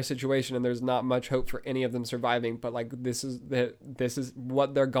dire situation, and there's not much hope for any of them surviving. But, like, this is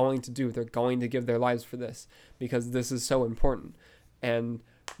what they're going to do. They're going to give their lives for this, because this is so important. And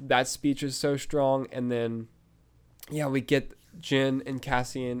that speech is so strong. And then, yeah, we get Jyn and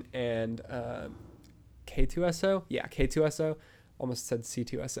Cassian and K2SO. Yeah, K2SO. Almost said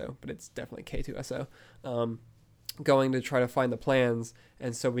C2SO, but it's definitely K2SO. Going to try to find the plans.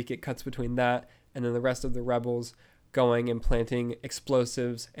 And so we get cuts between that and then the rest of the rebels going and planting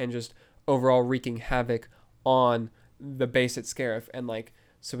explosives and just overall wreaking havoc on the base at Scarif. And, like,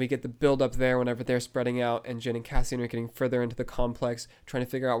 so we get the build up there whenever they're spreading out, and Jyn and Cassian are getting further into the complex, trying to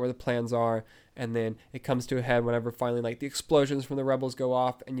figure out where the plans are. And then it comes to a head whenever finally, like, the explosions from the rebels go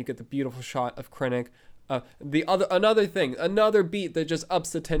off, and you get the beautiful shot of Krennic. Another beat that just ups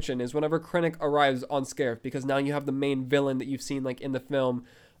the tension is whenever Krennic arrives on Scarif, because now you have the main villain that you've seen, like, in the film,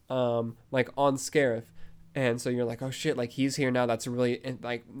 like, on Scarif. And so you're like, oh shit, like, he's here now. That's really,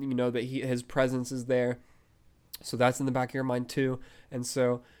 like, you know, that his presence is there. So that's in the back of your mind too. And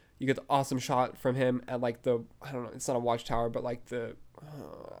so you get the awesome shot from him at, like, the, I don't know, it's not a watchtower, but, like, the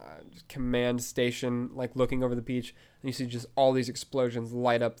command station, like, looking over the beach. And you see just all these explosions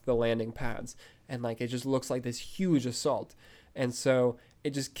light up the landing pads. And, like, it just looks like this huge assault. And so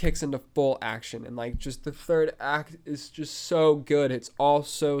it just kicks into full action. And, like, just the third act is just so good. It's all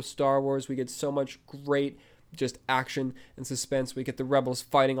so Star Wars. We get so much great just action and suspense. We get the rebels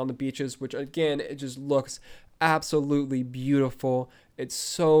fighting on the beaches, which, again, it just looks absolutely beautiful. It's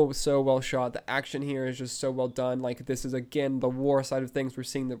so well shot. The action here is just so well done. Like, this is, again, the war side of things. We're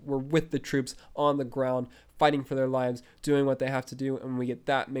seeing that we're with the troops on the ground, fighting for their lives, doing what they have to do. And we get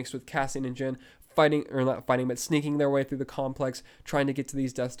that mixed with Cassian and Jyn sneaking their way through the complex, trying to get to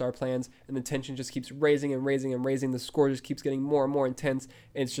these Death Star plans. And the tension just keeps raising and raising and raising. The score just keeps getting more and more intense.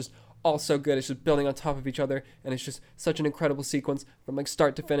 And it's just all so good. It's just building on top of each other, and it's just such an incredible sequence from, like,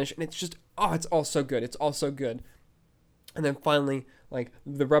 start to finish. And it's just, it's all so good. It's all so good. And then finally, like,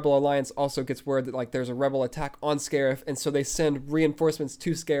 the Rebel Alliance also gets word that, like, there's a rebel attack on Scarif, and so they send reinforcements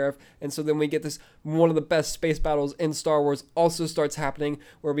to Scarif. And so then we get this, one of the best space battles in Star Wars also starts happening,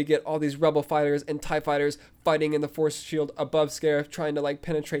 where we get all these rebel fighters and TIE fighters fighting in the force shield above Scarif, trying to, like,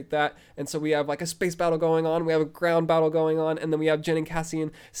 penetrate that. And so we have, like, a space battle going on, we have a ground battle going on, and then we have Jyn and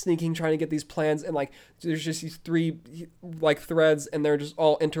Cassian sneaking, trying to get these plans. And, like, there's just these three, like, threads, and they're just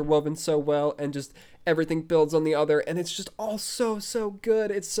all interwoven so well, and just everything builds on the other, and it's just all so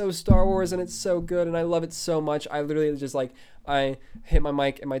good. It's so Star Wars, and it's so good, and I love it so much. I literally just, like, I hit my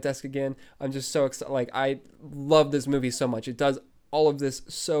mic at my desk again. I'm just so excited. Like, I love this movie so much. It does all of this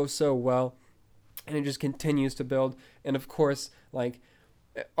so well, and it just continues to build. And of course, like,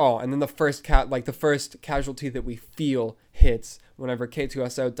 and then the first casualty that we feel hits whenever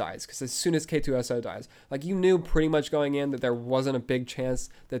K2SO dies. Because as soon as K2SO dies, like, you knew pretty much going in that there wasn't a big chance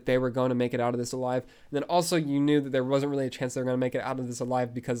that they were going to make it out of this alive. And then also you knew that there wasn't really a chance they were going to make it out of this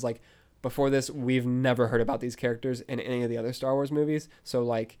alive, because, like, before this, we've never heard about these characters in any of the other Star Wars movies. So,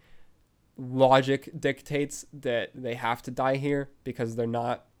 like, logic dictates that they have to die here because they're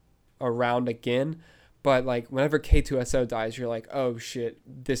not around again. But, like, whenever K2SO dies, you're like, oh shit,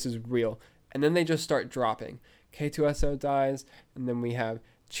 this is real. And then they just start dropping. K2SO dies, and then we have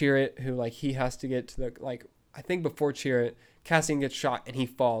Chirrut, who, like, he has to get to the, like, I think before Chirrut, Cassian gets shot and he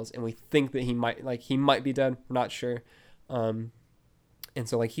falls, and we think that he might be dead. We're not sure. And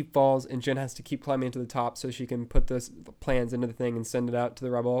so like he falls, and Jyn has to keep climbing to the top so she can put the plans into the thing and send it out to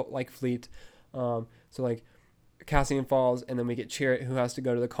the rebel like fleet. So like Cassian falls, and then we get Chirrut, who has to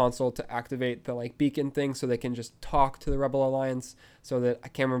go to the console to activate the like beacon thing so they can just talk to the Rebel Alliance, so that, I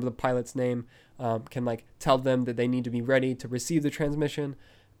can't remember the pilot's name, can like tell them that they need to be ready to receive the transmission.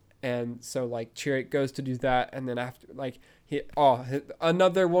 And so like Chirrut goes to do that, and then after like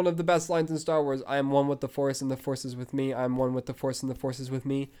another one of the best lines in Star Wars: "I am one with the Force, and the Force is with me. I am one with the Force, and the Force is with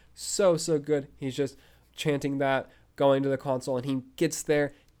me." So good. He's just chanting that, going to the console, and he gets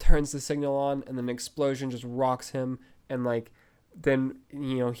there, turns the signal on, and then an explosion just rocks him, and like then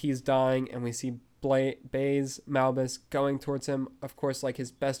he's dying, and we see Baze Malbus going towards him. Of course, like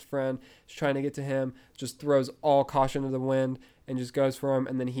his best friend is trying to get to him, just throws all caution to the wind and just goes for him,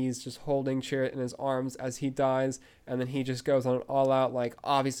 and then he's just holding Chirrut in his arms as he dies, and then he just goes on an all out, like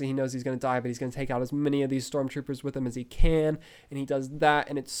obviously he knows he's going to die, but he's going to take out as many of these stormtroopers with him as he can, and he does that,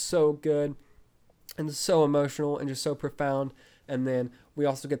 and it's so good and so emotional and just so profound. And then we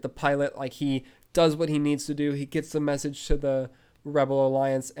also get the pilot, like he does what he needs to do. He gets the message to the Rebel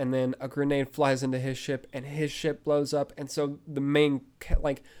Alliance, and then a grenade flies into his ship, and his ship blows up. And so the main,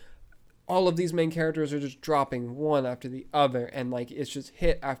 like all of these main characters are just dropping one after the other, and like it's just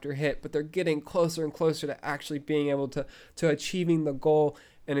hit after hit, but they're getting closer and closer to actually being able to achieving the goal.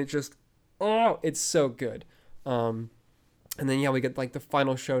 And it just, it's so good. And then we get like the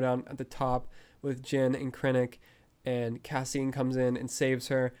final showdown at the top with Jyn and Krennic, and Cassian comes in and saves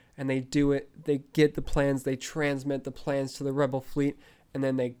her, and they do it. They get the plans, they transmit the plans to the Rebel fleet, and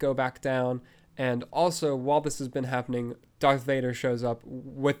then they go back down. And also, while this has been happening, Darth Vader shows up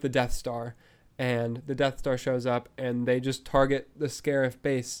with the Death Star, and the Death Star shows up, and they just target the Scarif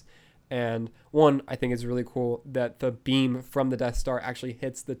base. And one, I think it's really cool that the beam from the Death Star actually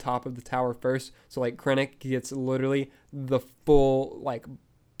hits the top of the tower first. So like Krennic gets literally the full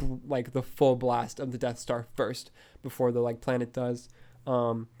the full blast of the Death Star first before the like planet does.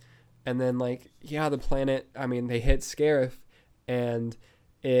 And then the planet, I mean, they hit Scarif, and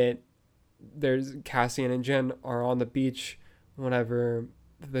there's Cassian and Jyn are on the beach whenever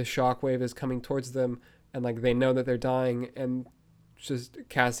the shockwave is coming towards them, and like they know that they're dying, and just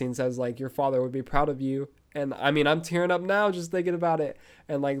Cassian says like, "Your father would be proud of you." And I mean, I'm tearing up now just thinking about it.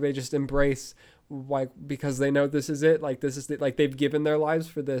 And like they just embrace, like, because they know this is it, like this is like they've given their lives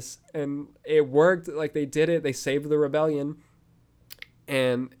for this, and it worked. Like they did it, they saved the rebellion,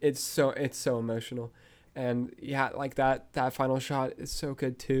 and it's so emotional. And like that final shot is so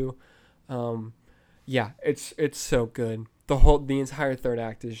good too. It's so good. The entire third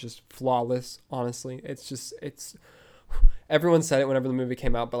act is just flawless, honestly. It's everyone said it whenever the movie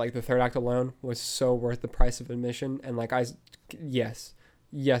came out, but like the third act alone was so worth the price of admission. And like yes,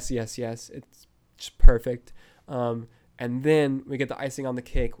 it's just perfect. And then we get the icing on the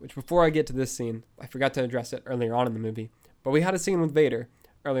cake, which, before I get to this scene, I forgot to address it earlier on in the movie, but we had a scene with Vader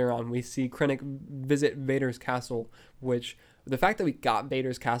earlier on. We see Krennic visit Vader's castle, which the fact that we got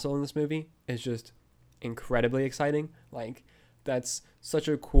Vader's castle in this movie is just incredibly exciting. Like that's such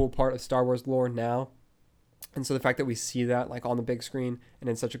a cool part of Star Wars lore now. And so the fact that we see that like on the big screen and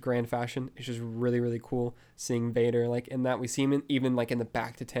in such a grand fashion is just really, really cool. Seeing Vader like in that, we see him even like in the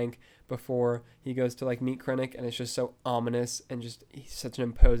back to tank before he goes to like meet Krennic, and it's just so ominous, and just he's such an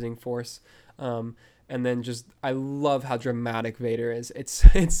imposing force. And then just, I love how dramatic Vader is. It's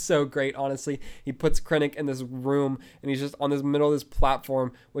so great, honestly. He puts Krennic in this room, and he's just on this middle of this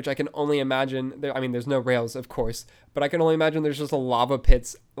platform, which I can only imagine. There's no rails, of course, but I can only imagine there's just a lava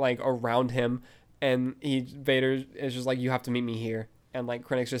pits like around him. And Vader is just like, "You have to meet me here." And like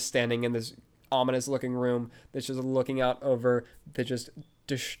Krennic's just standing in this ominous looking room that's just looking out over the just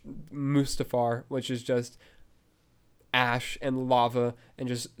Mustafar, which is just ash and lava and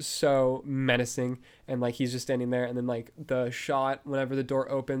just so menacing. And like he's just standing there, and then like the shot whenever the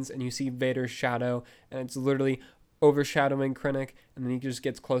door opens and you see Vader's shadow, and it's literally overshadowing Krennic, and then he just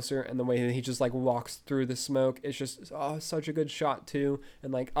gets closer, and the way that he just like walks through the smoke, it's just such a good shot too,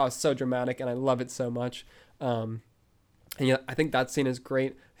 and like so dramatic, and I love it so much. And I think that scene is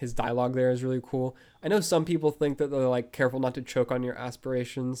great. His dialogue there is really cool. I know some people think that they're like, "Careful not to choke on your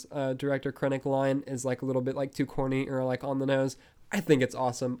aspirations." Director Krennic line is like a little bit like too corny or like on the nose. I think it's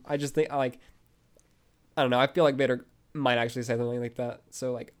awesome. I just think I don't know. I feel like Vader might actually say something like that.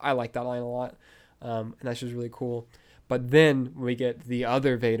 So like I like that line a lot. And that's just really cool. But then we get the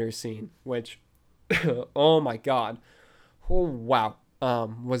other Vader scene, which, oh my God. Oh, wow.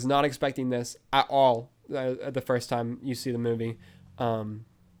 Was not expecting this at all the first time you see the movie.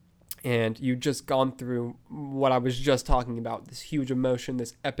 And you just gone through what I was just talking about, this huge emotion,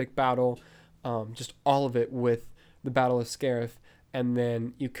 this epic battle, just all of it with the Battle of Scarif. and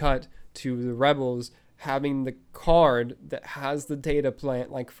then you cut to the rebels having the card that has the data plan,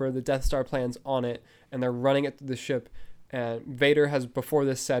 like for the Death Star plans on it, and they're running it to the ship. And Vader has before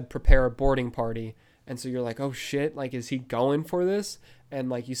this said, prepare a boarding party. And so you're like, oh shit, like, is he going for this? And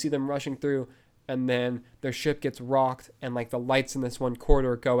like, you see them rushing through, and then their ship gets rocked, and like the lights in this one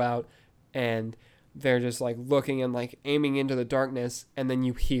corridor go out, and they're just like looking and like aiming into the darkness, and then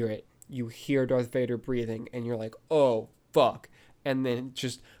you hear it. You hear Darth Vader breathing, and you're like, oh fuck. And then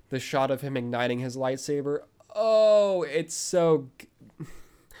just the shot of him igniting his lightsaber. Oh, it's so...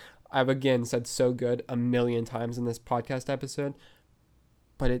 I've again said so good a million times in this podcast episode,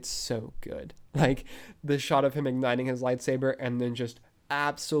 but it's so good. Like, the shot of him igniting his lightsaber and then just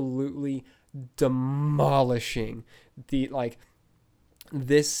absolutely demolishing the, like,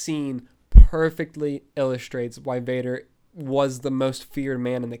 this scene perfectly illustrates why Vader was the most feared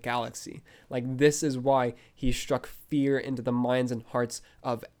man in the galaxy. Like, this is why he struck fear into the minds and hearts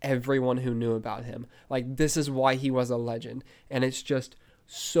of everyone who knew about him. Like, this is why he was a legend. And it's just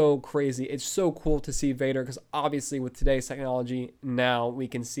so crazy. It's so cool to see Vader, because obviously with today's technology now we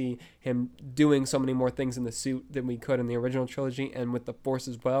can see him doing so many more things in the suit than we could in the original trilogy, and with the Force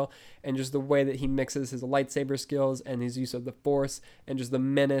as well. And just the way that he mixes his lightsaber skills and his use of the Force, and just the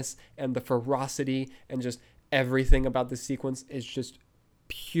menace and the ferocity, and just everything about the sequence is just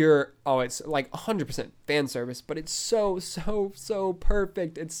pure. Oh, it's like 100% fan service, but it's so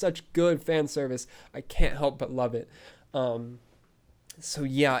perfect. It's such good fan service. I can't help but love it. So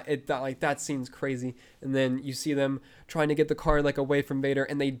yeah, that scene's crazy. And then you see them trying to get the car like away from Vader,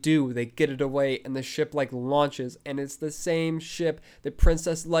 and they get it away, and the ship like launches, and it's the same ship that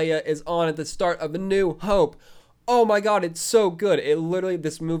Princess Leia is on at the start of A New Hope. Oh my god, it's so good. It literally,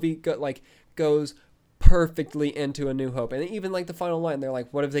 this movie goes perfectly into A New Hope. And even like the final line, they're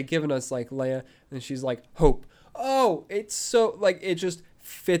like, what have they given us, like, Leia? And she's like, hope. Oh, it's so, like, it just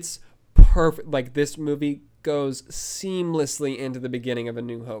fits perfect. Like, this movie goes seamlessly into the beginning of A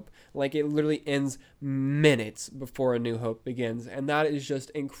New Hope. Like, it literally ends minutes before A New Hope begins, and that is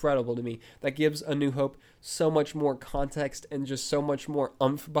just incredible to me. That gives A New Hope so much more context and just so much more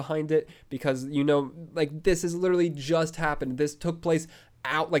oomph behind it, because, you know, like, this has literally just happened. This took place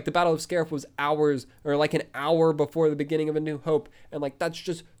out, like, the Battle of Scarif was hours, or like an hour before the beginning of A New Hope, and like, that's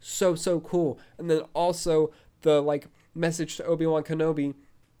just so cool. And then also the like message to Obi-Wan Kenobi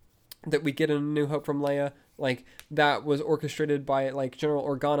that we get in A New Hope from Leia, like, that was orchestrated by like General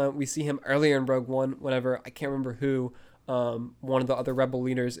Organa. We see him earlier in Rogue One whenever, I can't remember who, one of the other rebel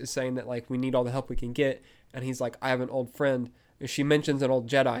leaders is saying that, like, we need all the help we can get, and he's like, I have an old friend. And she mentions an old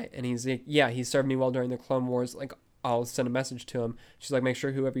Jedi, and he's like, yeah, he served me well during the Clone Wars, like, I'll send a message to him. She's like, make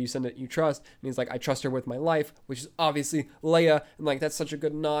sure whoever you send it you trust. And he's like, I trust her with my life, which is obviously Leia. And like, that's such a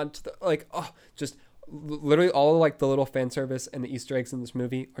good nod to the, like, oh, just literally all like the little fan service and the Easter eggs in this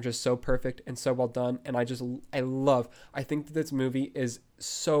movie are just so perfect and so well done. And I think that this movie is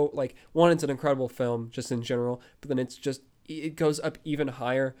so, like, one, it's an incredible film just in general, but then it goes up even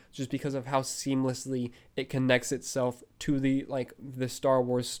higher just because of how seamlessly it connects itself to the Star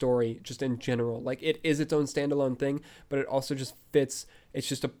Wars story just in general. Like, it is its own standalone thing, but it also just fits. It's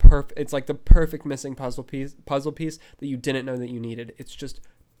just it's like the perfect missing puzzle piece that you didn't know that you needed. It's just,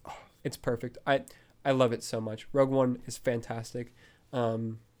 it's perfect. I love it so much. Rogue One is fantastic. I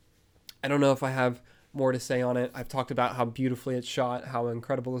don't know if I have more to say on it. I've talked about how beautifully it's shot, how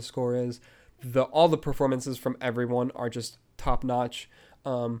incredible the score is. All the performances from everyone are just top notch.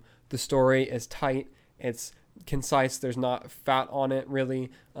 The story is tight. It's concise. There's not fat on it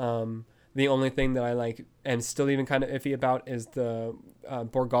really. The only thing that I like and still even kind of iffy about is the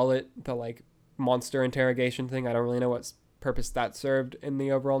Borgullet, the like monster interrogation thing. I don't really know what purpose that served in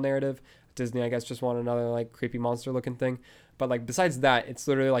the overall narrative. Disney, I guess, just wanted another like creepy monster looking thing. But like, besides that, it's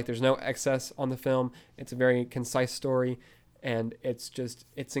literally like there's no excess on the film. It's a very concise story. And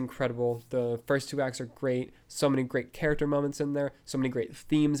it's incredible. The first two acts are great. So many great character moments in there. So many great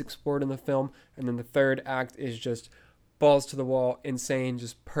themes explored in the film. And then the third act is just balls to the wall, insane,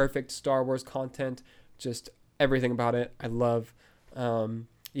 just perfect Star Wars content. Just everything about it, I love.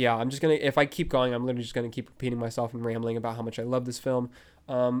 Yeah, I'm just going to, if I keep going, I'm literally just going to keep repeating myself and rambling about how much I love this film.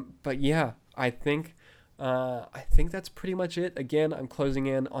 But yeah, I think that's pretty much it. Again, I'm closing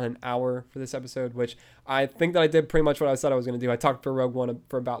in on an hour for this episode, which I think that I did pretty much what I said I was going to do. I talked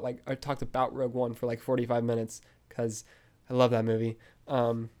about Rogue One for like 45 minutes because I love that movie.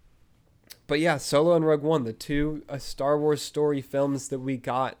 But yeah, Solo and Rogue One, the two Star Wars story films that we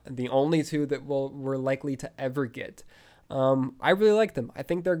got, the only two that we're likely to ever get. I really like them. I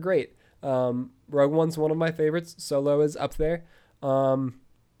think they're great. Rogue One's one of my favorites. Solo is up there.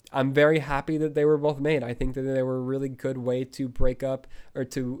 I'm very happy that they were both made. I think that they were a really good way to break up or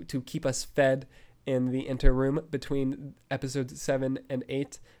to keep us fed in the interim between episodes 7 and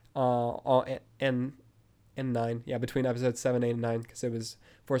 8 and 9. Yeah, between episodes 7, 8, and 9, because it was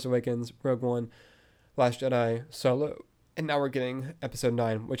Force Awakens, Rogue One, Last Jedi, Solo, and now we're getting episode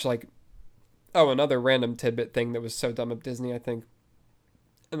 9, which another random tidbit thing that was so dumb of Disney, I think.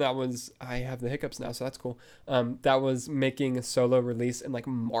 And that was, I have the hiccups now, so that's cool. That was making a Solo release in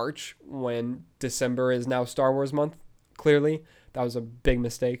March, when December is now Star Wars month. Clearly, that was a big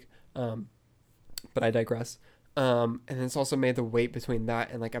mistake. But I digress. And it's also made the wait between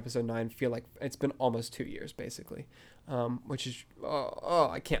that and episode 9 feel like it's been almost 2 years, basically. Which is,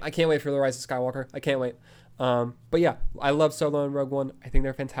 I can't wait for the Rise of Skywalker. I can't wait. But yeah, I love Solo and Rogue One. I think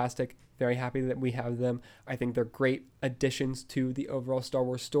they're fantastic. Very happy that we have them. I think they're great additions to the overall Star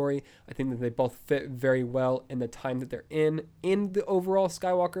Wars story. I think that they both fit very well in the time that they're in the overall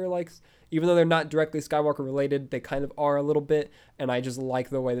Skywalker, even though they're not directly Skywalker related, they kind of are a little bit, and I just like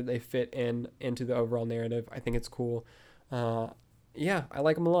the way that they fit into the overall narrative. I think it's cool. Yeah, I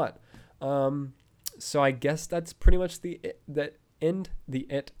like them a lot. So I guess that's pretty much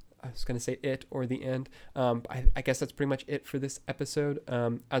I was going to say it or the end. I guess that's pretty much it for this episode.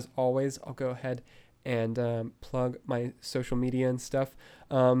 As always, I'll go ahead and plug my social media and stuff.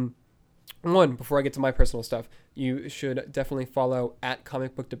 Before I get to my personal stuff, you should definitely follow at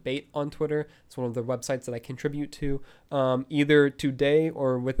Comic Book Debate on Twitter. It's one of the websites that I contribute to. Either today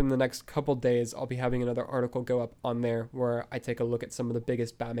or within the next couple days, I'll be having another article go up on there where I take a look at some of the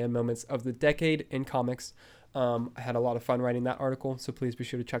biggest Batman moments of the decade in comics. I had a lot of fun writing that article, so please be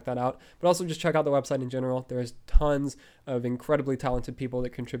sure to check that out. But also just check out the website in general. There's tons of incredibly talented people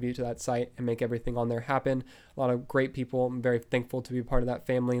that contribute to that site and make everything on there happen. A lot of great people. I'm very thankful to be part of that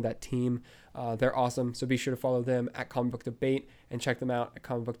family, that team. They're awesome, so be sure to follow them at Comic Book Debate and check them out at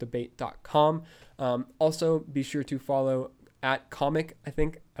comicbookdebate.com. Also, be sure to follow at Comic, I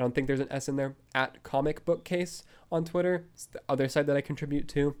don't think there's an S in there, at Comic Bookcase on Twitter. It's the other site that I contribute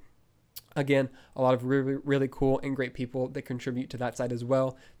to. Again, a lot of really, really cool and great people that contribute to that site as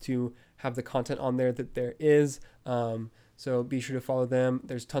well to have the content on there that there is. So be sure to follow them.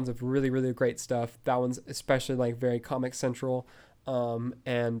 There's tons of really, really great stuff. That one's especially very comic central.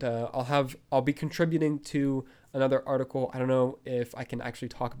 And I'll be contributing to another article. I don't know if I can actually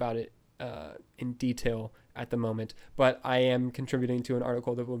talk about it in detail at the moment, but I am contributing to an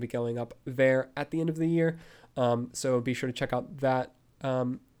article that will be going up there at the end of the year. So be sure to check out that.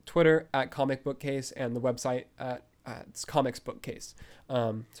 Twitter at Comic Bookcase and the website at it's Comics Bookcase.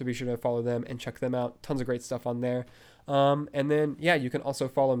 So be sure to follow them and check them out. Tons of great stuff on there. And then, yeah, you can also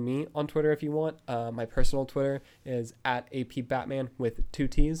follow me on Twitter if you want. My personal Twitter is at APBatman with 2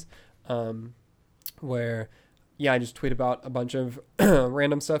 T's, where, yeah, I just tweet about a bunch of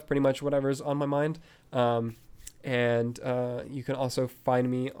random stuff, pretty much whatever's on my mind. And you can also find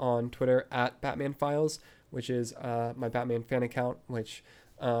me on Twitter at Batman Files, which is my Batman fan account, which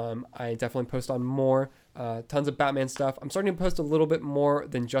I definitely post on more. Tons of Batman stuff. I'm starting to post a little bit more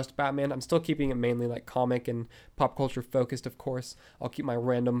than just Batman. I'm still keeping it mainly comic and pop culture focused, of course. I'll keep my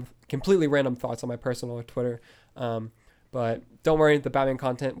completely random thoughts on my personal Twitter. But don't worry, the Batman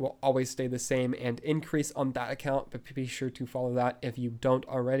content will always stay the same and increase on that account. But be sure to follow that if you don't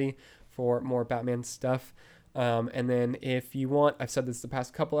already for more Batman stuff. And then if you want, I've said this the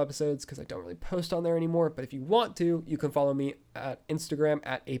past couple episodes because I don't really post on there anymore, but if you want to, you can follow me at Instagram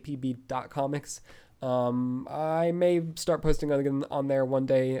at apb.comics. I may start posting again on there one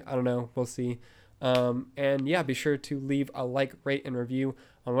day. I don't know. We'll see. And yeah, be sure to leave a like, rate, and review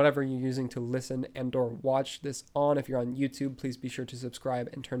on whatever you're using to listen and or watch this on. If you're on YouTube, please be sure to subscribe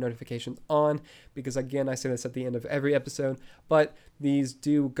and turn notifications on, because again, I say this at the end of every episode, but these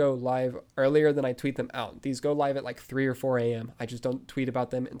do go live earlier than I tweet them out. These go live at 3 or 4 a.m. I just don't tweet about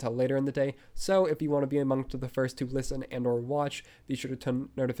them until later in the day. So if you want to be amongst the first to listen and or watch, be sure to turn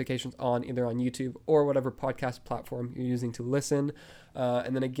notifications on either on YouTube or whatever podcast platform you're using to listen.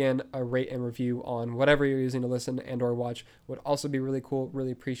 And then again, a rate and review on whatever you're using to listen and or watch would also be really cool.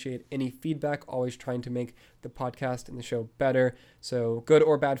 Really appreciate any feedback. Always trying to make the podcast and the show better. So good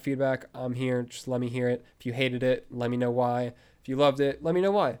or bad feedback, I'm here. Just let me hear it. If you hated it, let me know why. If you loved it, let me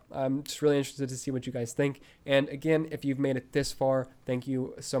know why. I'm just really interested to see what you guys think. And again, if you've made it this far, thank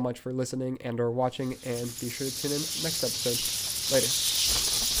you so much for listening and or watching, and be sure to tune in next episode. Later.